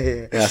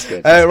 Yeah. That's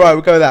good. Right,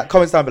 we'll go with that.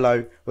 Comments down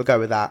below. We'll go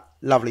with that.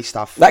 Lovely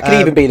stuff. That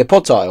could even be the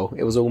pod title.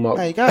 It was all Mark.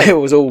 There you go. It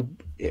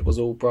was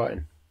all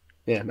Brighton.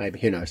 Yeah, maybe.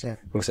 Who knows? Yeah.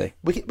 We'll see.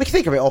 We can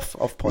think of it off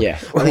pod. Yeah,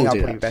 I think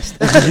that'll probably be best.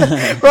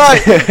 Right,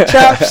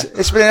 chaps,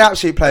 it's been an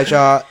absolute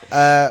pleasure.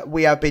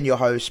 We have been your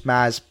hosts,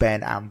 Maz,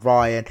 Ben, and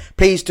Ryan.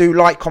 Please do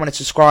like, comment, and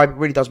subscribe. It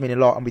really does mean a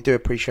lot, and we do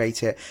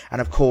appreciate it.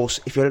 And of course,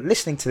 if you're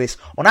listening to this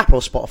on Apple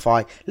or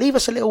Spotify, leave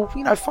us a little,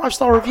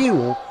 5-star review,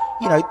 or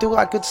do all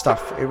that good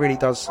stuff. It really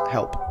does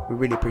help. We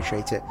really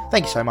appreciate it.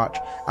 Thank you so much,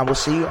 and we'll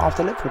see you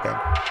after the Liverpool game.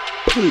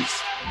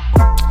 Peace.